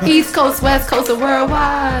 East Coast, West Coast, and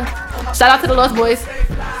worldwide. Shout out to the Lost Boys.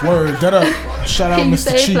 Word, that up. Shout out Can you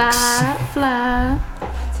Mr. say Cheeks. fly?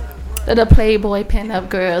 The Playboy pinup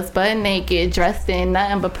girls, butt naked, dressed in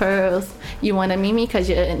nothing but pearls. You wanna meet me cause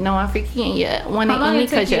you know I'm freaky and you wanna eat me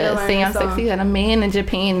cause you say I'm sexy. And a man in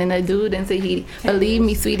Japan and a dude in Tahiti. Believe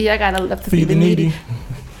me, sweetie, I got a love to feed the needy.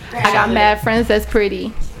 I got mad friends that's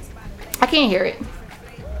pretty. I can't hear it.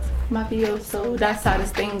 Mafioso, that's how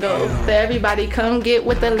this thing goes. So everybody come get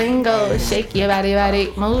with the lingo. Shake your body,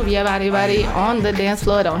 move your body on the dance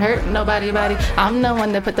floor. Don't hurt nobody, body. I'm the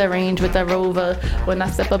one that put the range with the Rover. When I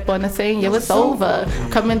step up on the scene, yeah, it's over.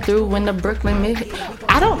 Coming through in the Brooklyn mid.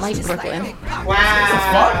 I don't like Brooklyn.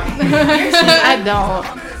 Wow. I don't.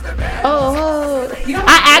 Oh,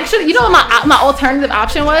 I actually, you know what my alternative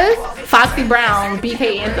option was? Foxy Brown,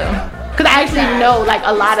 BK Anthem. Because I actually know like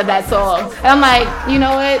a lot of that song. And I'm like, you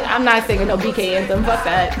know what? I'm not singing no BK Anthem. Fuck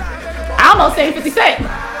that. I almost sang 50 Cent.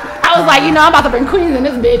 I was like, you know, I'm about to bring Queens in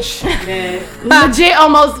this bitch. Yeah. Legit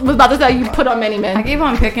almost was about to tell you put on Many Men. I keep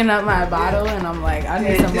on picking up my bottle and I'm like, I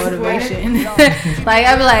need some motivation. Like,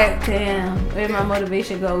 I be like, damn, where'd my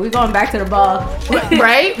motivation go? We going back to the ball.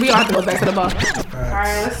 Right? We don't have to go back to the ball.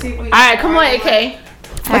 Alright, let's see if we Alright, come on, AK.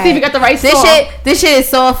 Let's see if you got the right song. This shit is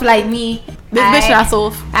soft like me. This bitch not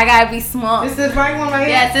soft. I gotta be smart. This is right one right here?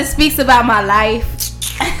 Yes, this speaks about my life.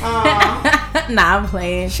 Nah, I'm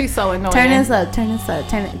playing. She's so annoying. Turn this up, turn it up.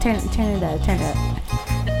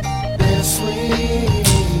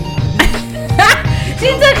 She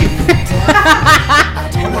took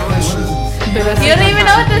You don't even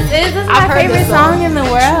know what this is. This is my favorite song in the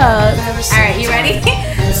world. Alright, you ready?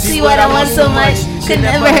 See what I want so much. Could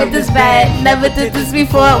never hurt this bad. Never did this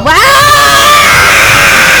before. Wow!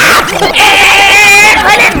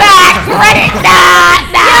 Run it back! Run it back!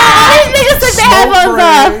 Yo, all these niggas took their headphones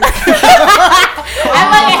off. I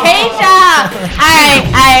fucking hate y'all.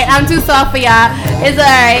 Alright, I'm too soft for y'all. It's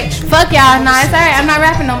alright. Fuck y'all. Nah, it's alright. I'm not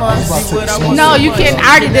rapping no more. No, you can't.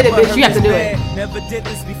 I already did it, bitch. You have to do it.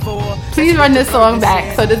 Please run this song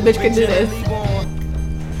back so this bitch can do this.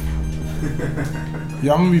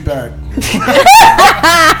 Yeah, I'm gonna be back.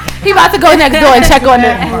 He about to go next door and check on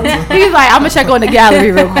it. He's like, I'm gonna check on the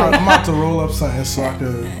gallery real quick. I'm about to roll up something so I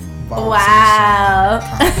could vibe. Wow.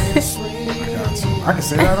 I can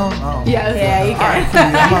say that on? Yeah, you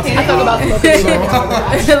can. I talk about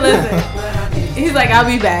Listen. He's like, I'll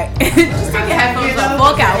be back. Just take your headphones off.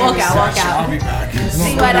 Walk out. I'll be back.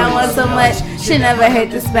 See what I want so much. She never hurt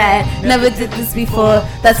this bad. Never did this before.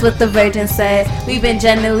 That's what the virgin said. We've been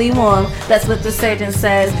gently warm. That's what the surgeon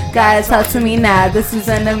says. Guys, talk to me now. This is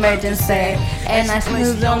an emergency. And I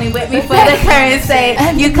was only with me for the currency.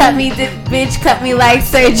 You cut me, bitch, cut me like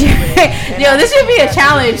surgery. Yo, this should be a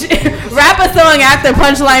challenge. Rap a song after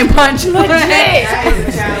Punchline Punch.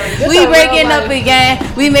 We breaking up again.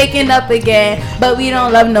 We making up again. But we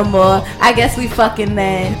don't love no more. I guess we fucking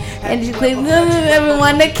then. And she claims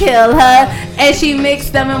everyone to kill her. And she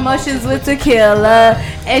mixed them emotions with tequila.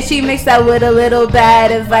 And she mixed that with a little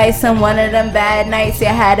bad advice. And one of them bad nights you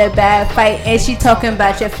had a bad fight. And she talking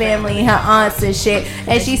about your family, her aunts and shit.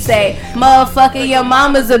 And she say, motherfucker, your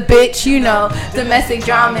mama's a bitch, you know. Domestic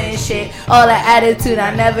drama and shit. All that attitude.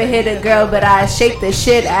 I never hit a girl, but I shake the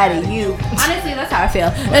shit out of you. Honestly, that's how I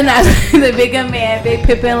feel. And that's the bigger man. Big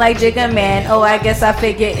pippin' like Jigga Man. Oh, I guess I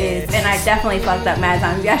figure it is. And I definitely fucked up mad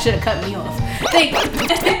times. Y'all should have cut me off. Thank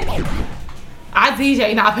you. I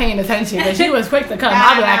DJ not paying attention, but she was quick to cut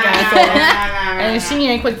my black ass off, and she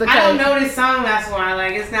ain't quick to cut. I don't know this song. That's why,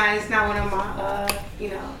 like, it's not one of my,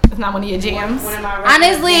 it's not one of your jams. One of my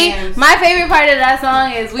honestly, jams. my favorite part of that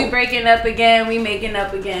song is we breaking up again, we making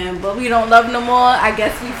up again, but we don't love no more. I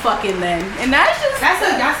guess we fucking then, and that's just that's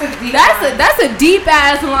a deep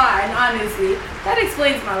ass line. Honestly, that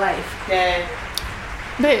explains my life. Yeah,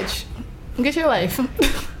 bitch, get your life.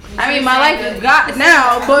 I mean, my life is got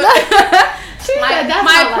now, but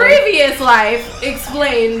my previous life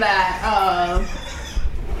explained that.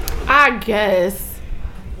 I guess.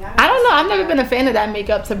 I don't know. I've never been a fan of that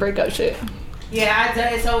makeup to break up shit. Yeah,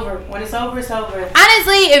 it's over. When it's over, it's over.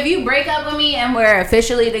 Honestly, if you break up with me and we're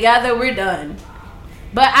officially together, we're done.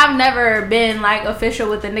 But I've never been like official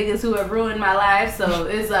with the niggas who have ruined my life, so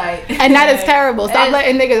it's like. And that is terrible. Stop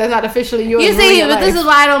letting niggas that's not officially yours. You see, but this is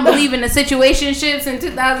why I don't believe in the situationships in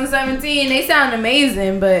 2017. They sound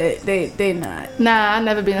amazing, but they not. Nah, I've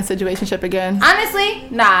never been in a situationship again. Honestly,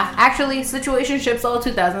 nah. Actually, situationships all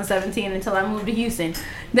 2017 until I moved to Houston.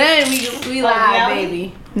 Then we live,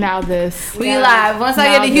 baby. Now this. We live. Once I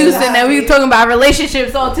get to Houston, then we talking about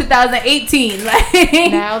relationships all 2018. Like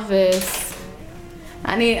now this.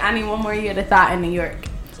 I need one more year to thought in New York.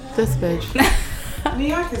 This bitch. New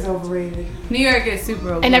York is overrated. New York is super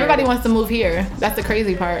overrated. And everybody wants to move here. That's the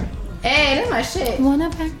crazy part. Hey, that's my shit. Wanna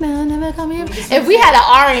back now, never come here. If we had an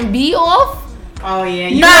R&B off. Oh yeah.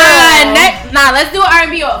 Nah, let's do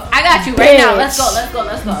R&B off. I got you right now. Let's go.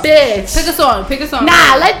 Bitch. Pick a song.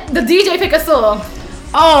 Nah, let the DJ pick a song.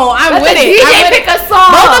 Oh, I'm with the it. DJ pick a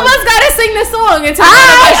song. Both of us gotta sing the song until one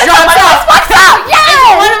of us drops out.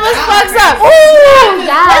 Yeah. One of us fucks up. Ooh,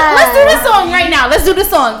 yeah. Let's do the song right now. Let's do the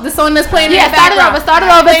song. The song that's playing in the start background. Start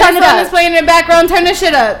it over. Turn it up. That's playing in the background. Turn that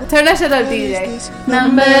shit up. DJ.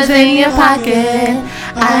 Numbers in your pocket.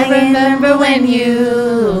 I remember when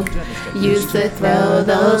you used to throw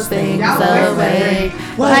those things away.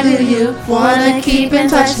 Why do you wanna keep in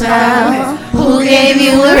touch now? Who gave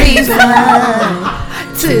you a reason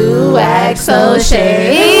to act so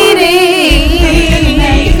shady?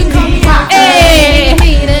 Hey,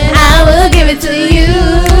 I will give it to you.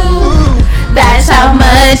 That's how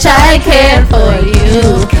much I care for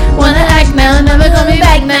you. Wanna act now, never coming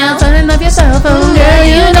back now. Turning off your cell phone, girl,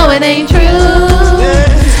 you know it ain't true.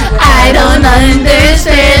 I don't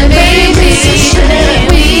understand, baby.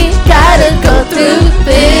 We gotta go through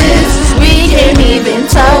this. We can't even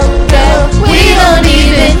talk, girl. We don't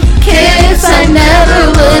even kiss. I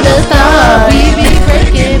never would've thought we'd be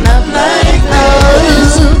breaking up like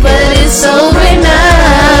those. But it's over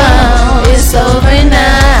now. It's over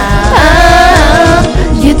now.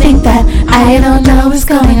 You think that I don't know what's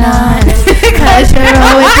going on? Cause you're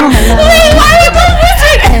always home alone.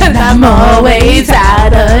 And I'm always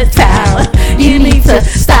out of town. You need to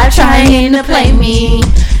stop trying to play me,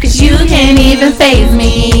 cause you can't even faze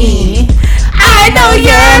me. I know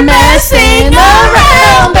you're messing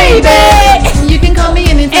around, baby. You can call me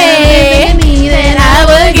anytime if you need it. I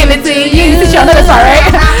will give it to you. Y'all know this part,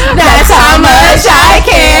 right? That's how much I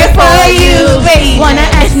care for you, baby. Wanna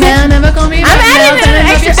ask now, never call me. I'm adding an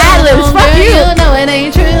extra ad-libs. Fuck you. You know it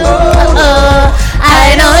ain't true.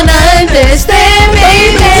 I don't understand,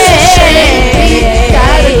 baby.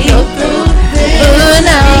 Gotta go through this. Ooh,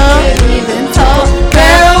 no. Even talk,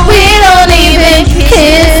 girl. We don't even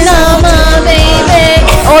kiss no more, baby.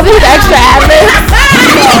 Oh, this is extra ad-libs.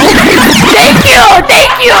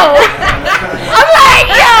 Thank you. I'm like,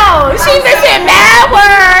 yo, she missing mad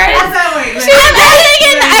words. I'm adding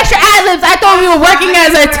in the extra ad-libs. I thought we were working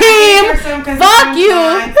as a team. Fuck you.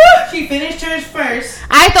 She finished hers first.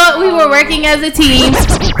 I thought we were working as a team.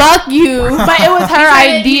 Fuck you. But it was her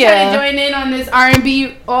idea. You trying to join in on this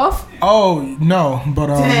R&B off? Oh no, but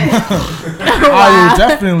I will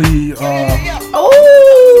definitely.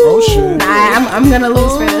 Oh shit. Nah, I'm gonna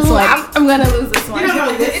lose for this one. I'm gonna lose this one. You don't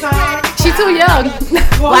know this song? She's too young.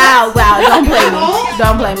 Wow.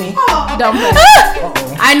 Don't play me.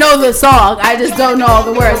 I know the song. I just don't know all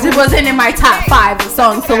the words. It wasn't in my top 5 of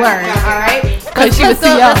songs to learn. All right. Cause she was too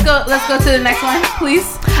young. Let's go to the next one,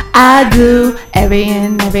 please. I do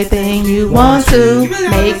everything you want to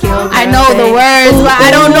make your. I know the words, but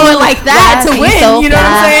I don't know it like that to win. So you know what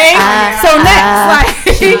I'm saying? So next, like.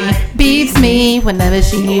 She beats me whenever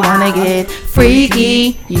she wanna get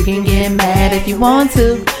freaky. You can get mad if you want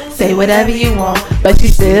to. Say whatever you want, but you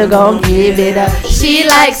still gon' give it up. She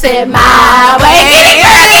likes it my way.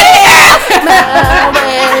 My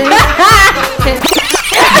way.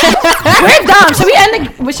 We're dumb.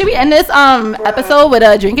 Should we end this episode with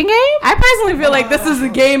a drinking game? I personally feel like this is a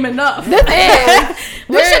game enough. This is.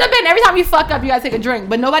 We should have been every time you fuck up, you gotta take a drink,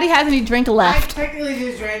 but nobody has any drink left. I technically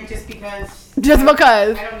just drank just because.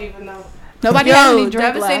 I don't even know. Nobody has any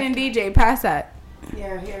drink Devastating left. DJ, pass that.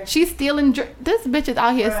 Yeah, here. She's stealing. This bitch is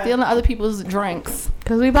out here stealing other people's drinks.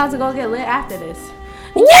 Cause we about to go get lit after this.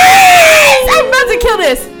 Yes! I'm about to kill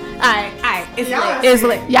this. Alright, it's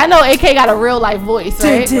lit. Y'all know AK got a real life voice,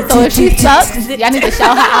 right? So if she sucks, y'all need to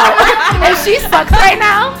shout her out. If she sucks right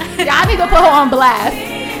now, y'all need to put her on blast.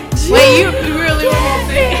 Wait, you really want me to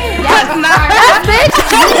sing? Yes, bitch.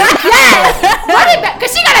 Yes. Run it back,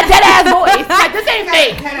 cause she got a dead ass voice. Like this ain't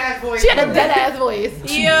fake. She got a dead ass voice.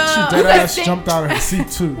 She dead ass jumped out of her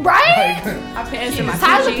seat too. Right? I pants in my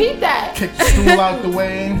Tyler, peep that. Kicked the stool out the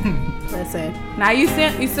way. Listen, now you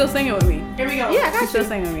still singing with me. Here we go. Yeah, I got you. Still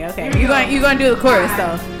singing with me. Okay, you gonna do the chorus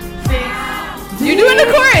though. You're doing the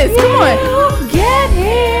chorus. Come on. Get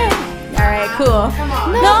here. All right, cool.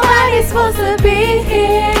 Nobody's supposed to be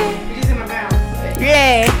here.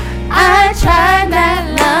 Yeah. I tried that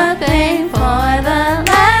love thing for the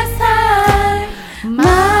last time.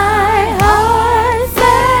 My heart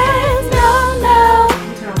says no.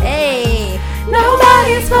 Hey,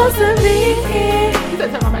 nobody's supposed to be here.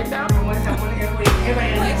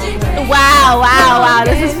 Wow.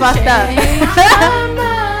 This is fucked up.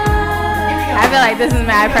 I feel like this is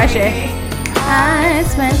mad pressure. I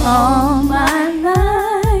spent all my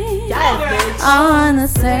life on the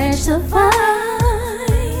search to find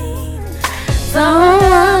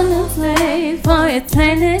someone to play for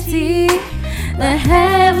eternity. The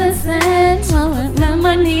heaven sent someone on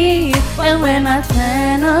my knees. And when I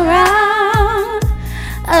turn around,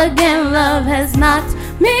 again love has knocked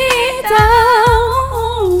me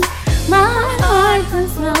down. My heart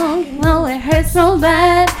was long, oh it hurts so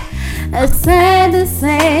bad. It's sad to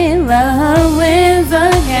say love wins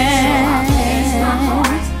again.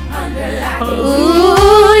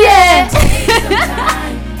 Ooh yeah.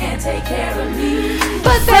 Take care of me.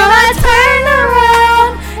 But then I turn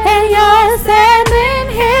around and you're standing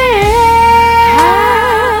here.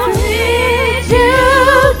 How did you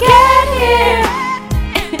get here?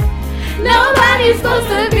 Nobody's supposed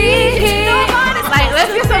to be here. Like,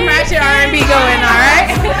 let's get some ratchet R&B going,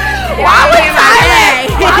 alright? Why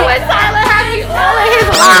would Tyler have you all in his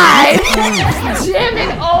life?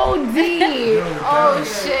 Jamming OD. Oh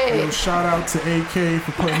shit. Yo, shout out to AK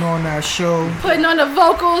for putting on that show. Putting on the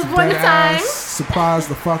vocals one That time. ass surprised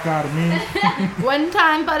the fuck out of me. One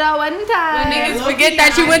time, but one time. Niggas forget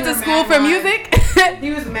that you went to school for music.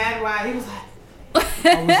 He was mad why he was like.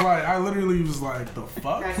 I literally was like, the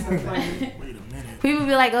fuck? That's so funny. Wait a minute. People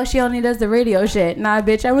be like, oh, she only does the radio shit. Nah,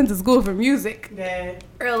 bitch, I went to school for music. Yeah.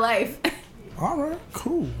 Real life. All right,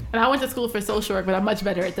 cool. And I went to school for social work, but I'm much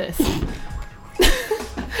better at this.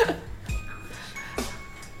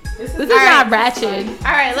 This is not ratchet.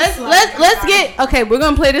 All right, let's get. Okay, we're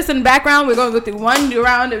gonna play this in the background. We're gonna go through one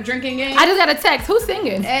round of drinking game. I just got a text. Who's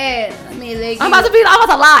singing? Hey, let me I'm about to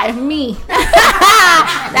lie. Me.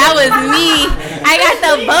 That was me. I got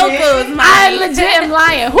the vocals. I legit am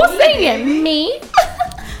lying. Who's singing? Me.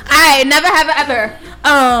 All right, never have I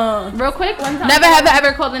ever. Real quick, one time. Never have I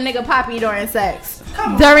ever called a nigga poppy during sex.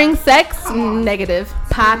 During sex? Negative.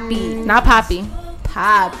 Poppy, not poppy.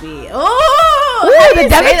 Poppy. Ooh, the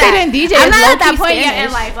devastating DJ. I'm is not at that low-key point yet Spanish.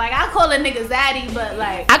 in life. Like I call a nigga zaddy, but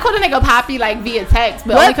like I call a nigga poppy like via text,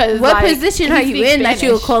 but only because what like, position are you in that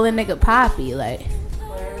you would call a nigga poppy? Like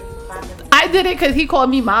I did it because he called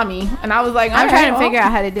me mommy, and I was like, I'm trying to figure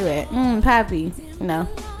out how to do it. Poppy. No,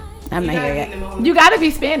 I'm not here yet. You gotta be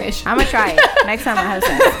Spanish. I'm gonna try it next time I have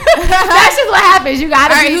sex. That's just what happens. You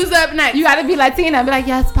gotta. All right, be, who's up next? You gotta be Latina and be like,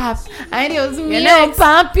 yes, pop. Ay, Dios mío, next.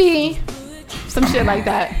 papi. Some shit like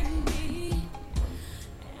that.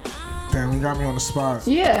 Damn, you got me on the spot.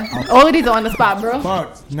 Yeah. All of these are on the spot, bro.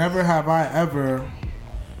 But never have I ever.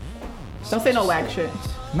 Don't say no whack shit.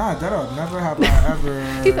 Nah, that up. Never have I ever.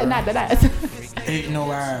 He said not that ass. Ate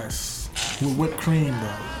no ass with whipped cream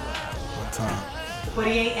though. One time. But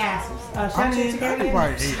he ate asses. I mean,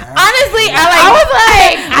 everybody ate ass. Honestly,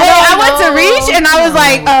 I went to reach and I was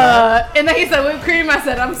like, and then he said whipped cream. I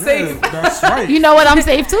said I'm safe. That's right. You know what? I'm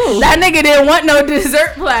safe too. That nigga didn't want no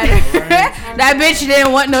dessert platter. That bitch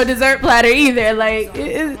didn't want no dessert platter either. Like,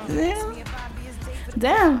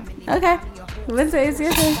 damn. Okay. Wednesday is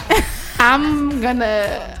your turn. I'm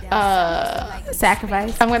gonna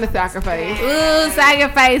sacrifice. I'm gonna sacrifice. Ooh,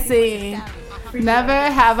 sacrificing. Never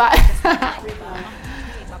have I.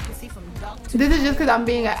 This is just because I'm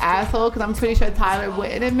being an asshole, because I'm pretty sure Tyler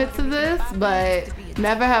wouldn't admit to this, but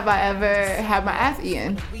never have I ever had my ass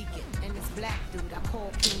eaten.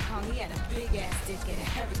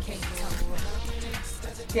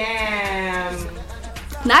 Damn.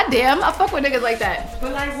 Not damn. I fuck with niggas like that.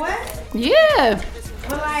 But like what? Yeah.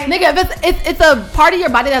 But like, nigga, if it's a part of your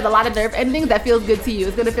body that has a lot of nerve endings that feels good to you,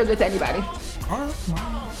 it's gonna feel good to anybody.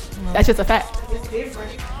 That's just a fact. it's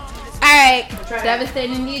different. All right,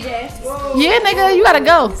 devastating DJ. Whoa. Yeah, nigga, you gotta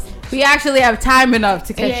go. We actually have time enough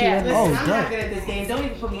to catch you in. Listen, Oh, I'm God. not good at this game. Don't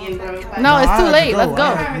even put me in, bro. Like, No, it's I too had late. to Let's go.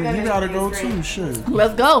 You gotta go too. Shit.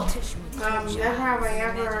 Let's go. Never have I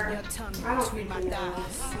ever. I don't even know.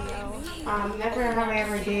 Never have I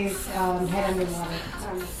ever did head underwater.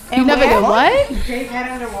 You never did what? Did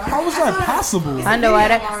head underwater. How was that possible?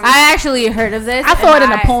 Underwater. I actually heard of this. I saw it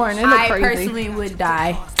in and a porn. It looked I crazy. personally would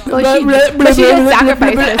die. But she just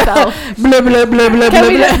sacrificed herself.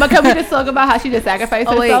 Can we just talk about how she just sacrificed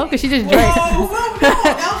herself? Because she just drank.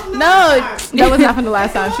 No, that was not from the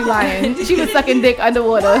last time. She lying. She was sucking dick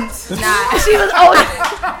underwater. Nah. She was old.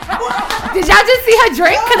 Did y'all just see her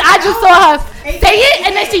drink? Because I just saw her say it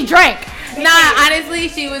and then she drank. Nah, honestly,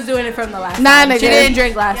 she was doing it from the last Nah, time. nigga. She didn't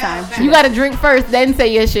drink last time. You gotta drink first, then say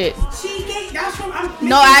your shit. She gave, that's from,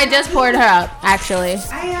 No, I just poured her up, actually.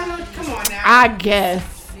 Come on now. I guess.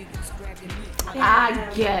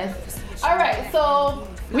 All right, so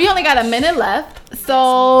we only got a minute left.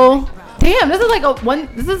 So, damn, this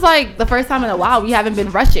is like the first time in a while we haven't been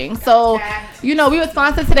rushing. So, you know, we were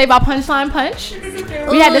sponsored today by Punchline Punch.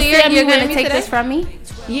 We had the Sammy you're gonna Whammy take today. this from me?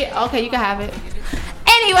 Yeah, okay, you can have it.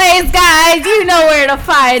 And Anyways, guys, you know where to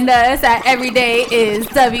find us at Everyday is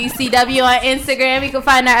WCW on Instagram. You can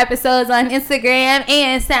find our episodes on Instagram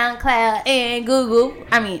and SoundCloud and Google.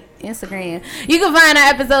 Instagram. You can find our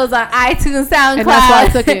episodes on iTunes, SoundCloud, And that's why I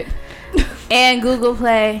took it. and Google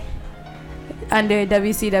Play under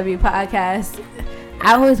WCW Podcast.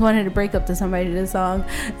 I always wanted to break up to somebody to this song.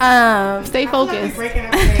 Stay focused.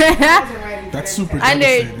 That's super Under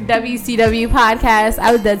devastating. WCW Podcast.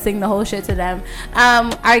 I was dead sing the whole shit to them.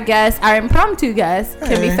 Our guests, our impromptu guests,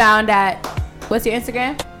 can be Hey. found at, what's your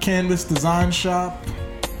Instagram? C.A.N.V.A.S Design Shop.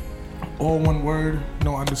 All one word,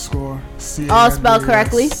 no underscore. All spelled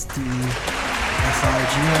correctly. C.A.N.V.A.S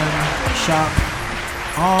shop.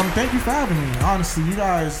 Thank you for having me. Honestly, you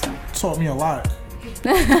guys taught me a lot. Because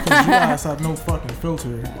you guys have no fucking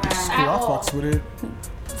filter. It's cool. I fucks with it.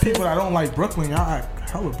 People that don't like Brooklyn, y'all act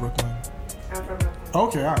hella Brooklyn. I'm from Brooklyn.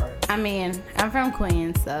 Okay, alright. I'm from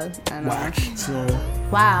Queens, so I don't Whack. know. So,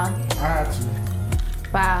 Wow. I had to.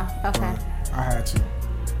 Wow. Okay. I had to.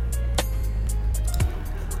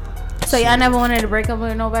 So y'all never wanted to break up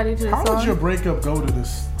with nobody to this How song? would your breakup go to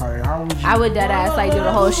this? Like, how would you? I would dead ass like do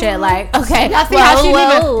the whole shit like, okay. Y'all see how she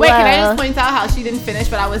didn't. Wait, can I just point out how she didn't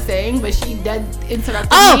finish what I was saying, but she dead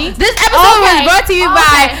interrupted me? This episode was brought to you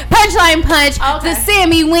by Punchline Punch, the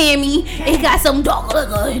Sammy Whammy. It got some dog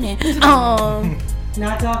liquor in it.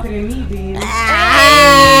 Not talking to me, baby. It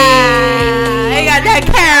got that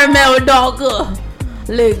caramel dog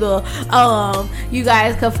liquor. You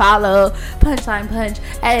guys can follow Punchline Punch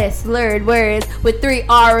as slurred words with 3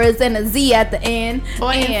 R's and a Z at the end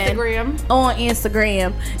On and Instagram. On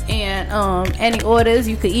Instagram. And any orders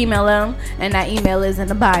you can email them, and that email is in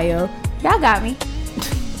the bio. Y'all got me.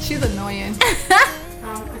 She's annoying.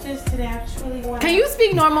 Just today, I just really want. Can you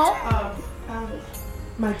speak normal?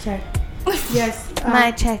 My check. Yes.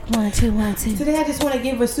 My check 1 2 1 2. Today, I just want to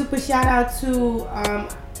give a super shout out to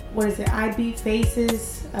what is it?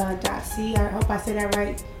 IBFaces.C. I hope I said that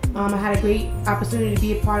right. I had a great opportunity to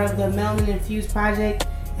be a part of the Melanin Infused project,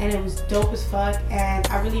 and it was dope as fuck. And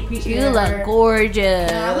I really appreciate it. You look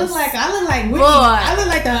gorgeous. I look like Whitney. Boy. I look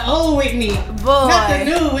like the old Whitney, Boy. not the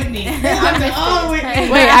new Whitney. I'm the old Whitney.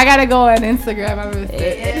 Wait, I gotta go on Instagram. I missed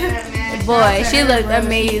it. Yeah, man. Boy, she Shout out to her, looked brother.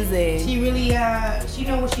 amazing. She really, she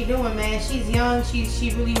know what she doing, man. She's young. She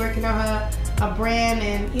really working on her brand,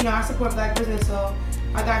 and I support Black business, so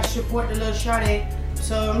I got to support the little shawty.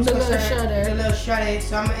 So I'm just gonna start the little shawty.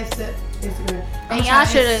 So I'm gonna Instagram. And y'all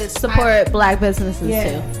should support Black businesses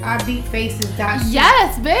too. IBFaces.C.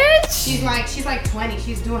 Yes, bitch. She's like 20.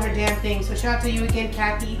 She's doing her damn thing. So shout out to you again,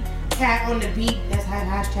 Kathy. Cat on the beat. That's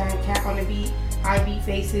hashtag Cat on the beat.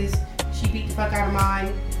 IBFaces. She beat the fuck out of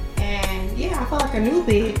mine. And yeah, I felt like a new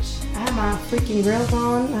bitch. I had my freaking grills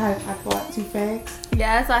on. I bought 2 fags.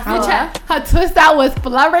 Yes, I saw her twist out was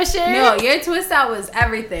flourishing. No, your twist out was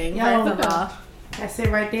everything. First of all. That's it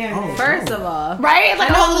right there. First of all. Right?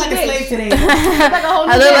 Like I look like a slave today. Like a whole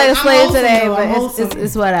I look like a slave I'm today, wholesome, but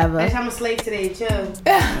it's whatever. Bitch, I'm a slave today, chill.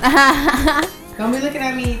 Don't be looking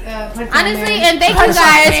at me, honestly, and thank you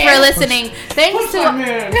guys for listening.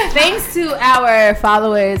 Thanks to our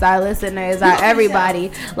followers, our listeners, our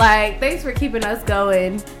everybody. Like, thanks for keeping us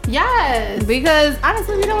going. Yes. Because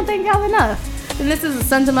honestly, we don't thank y'all enough. And this is a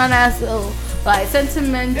sentimental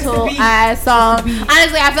ass song.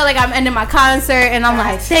 Honestly, I feel like I'm ending my concert, and I'm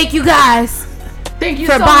like, thank you guys. Thank you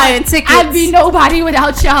for so buying much. tickets. I'd be nobody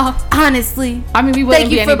without y'all. Honestly. I mean, we wouldn't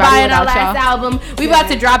Thank be you for anybody buying our without last y'all. album. We about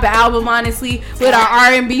to drop an album, honestly, with our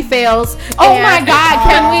R&B fails. Oh my God,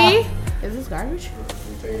 can we? Is this garbage?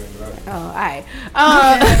 Oh, alright.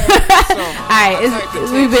 Alright,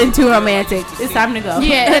 we've been too romantic. It's time to go.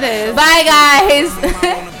 Yeah, it is. Bye, guys.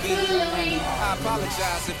 I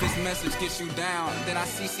apologize if this message gets you down. Then I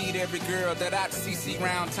CC'd every girl that I'd CC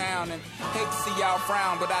round town. And hate to see y'all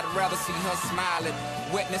frown, but I'd rather see her smiling.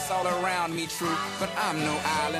 Wetness all around me, true, but I'm no island.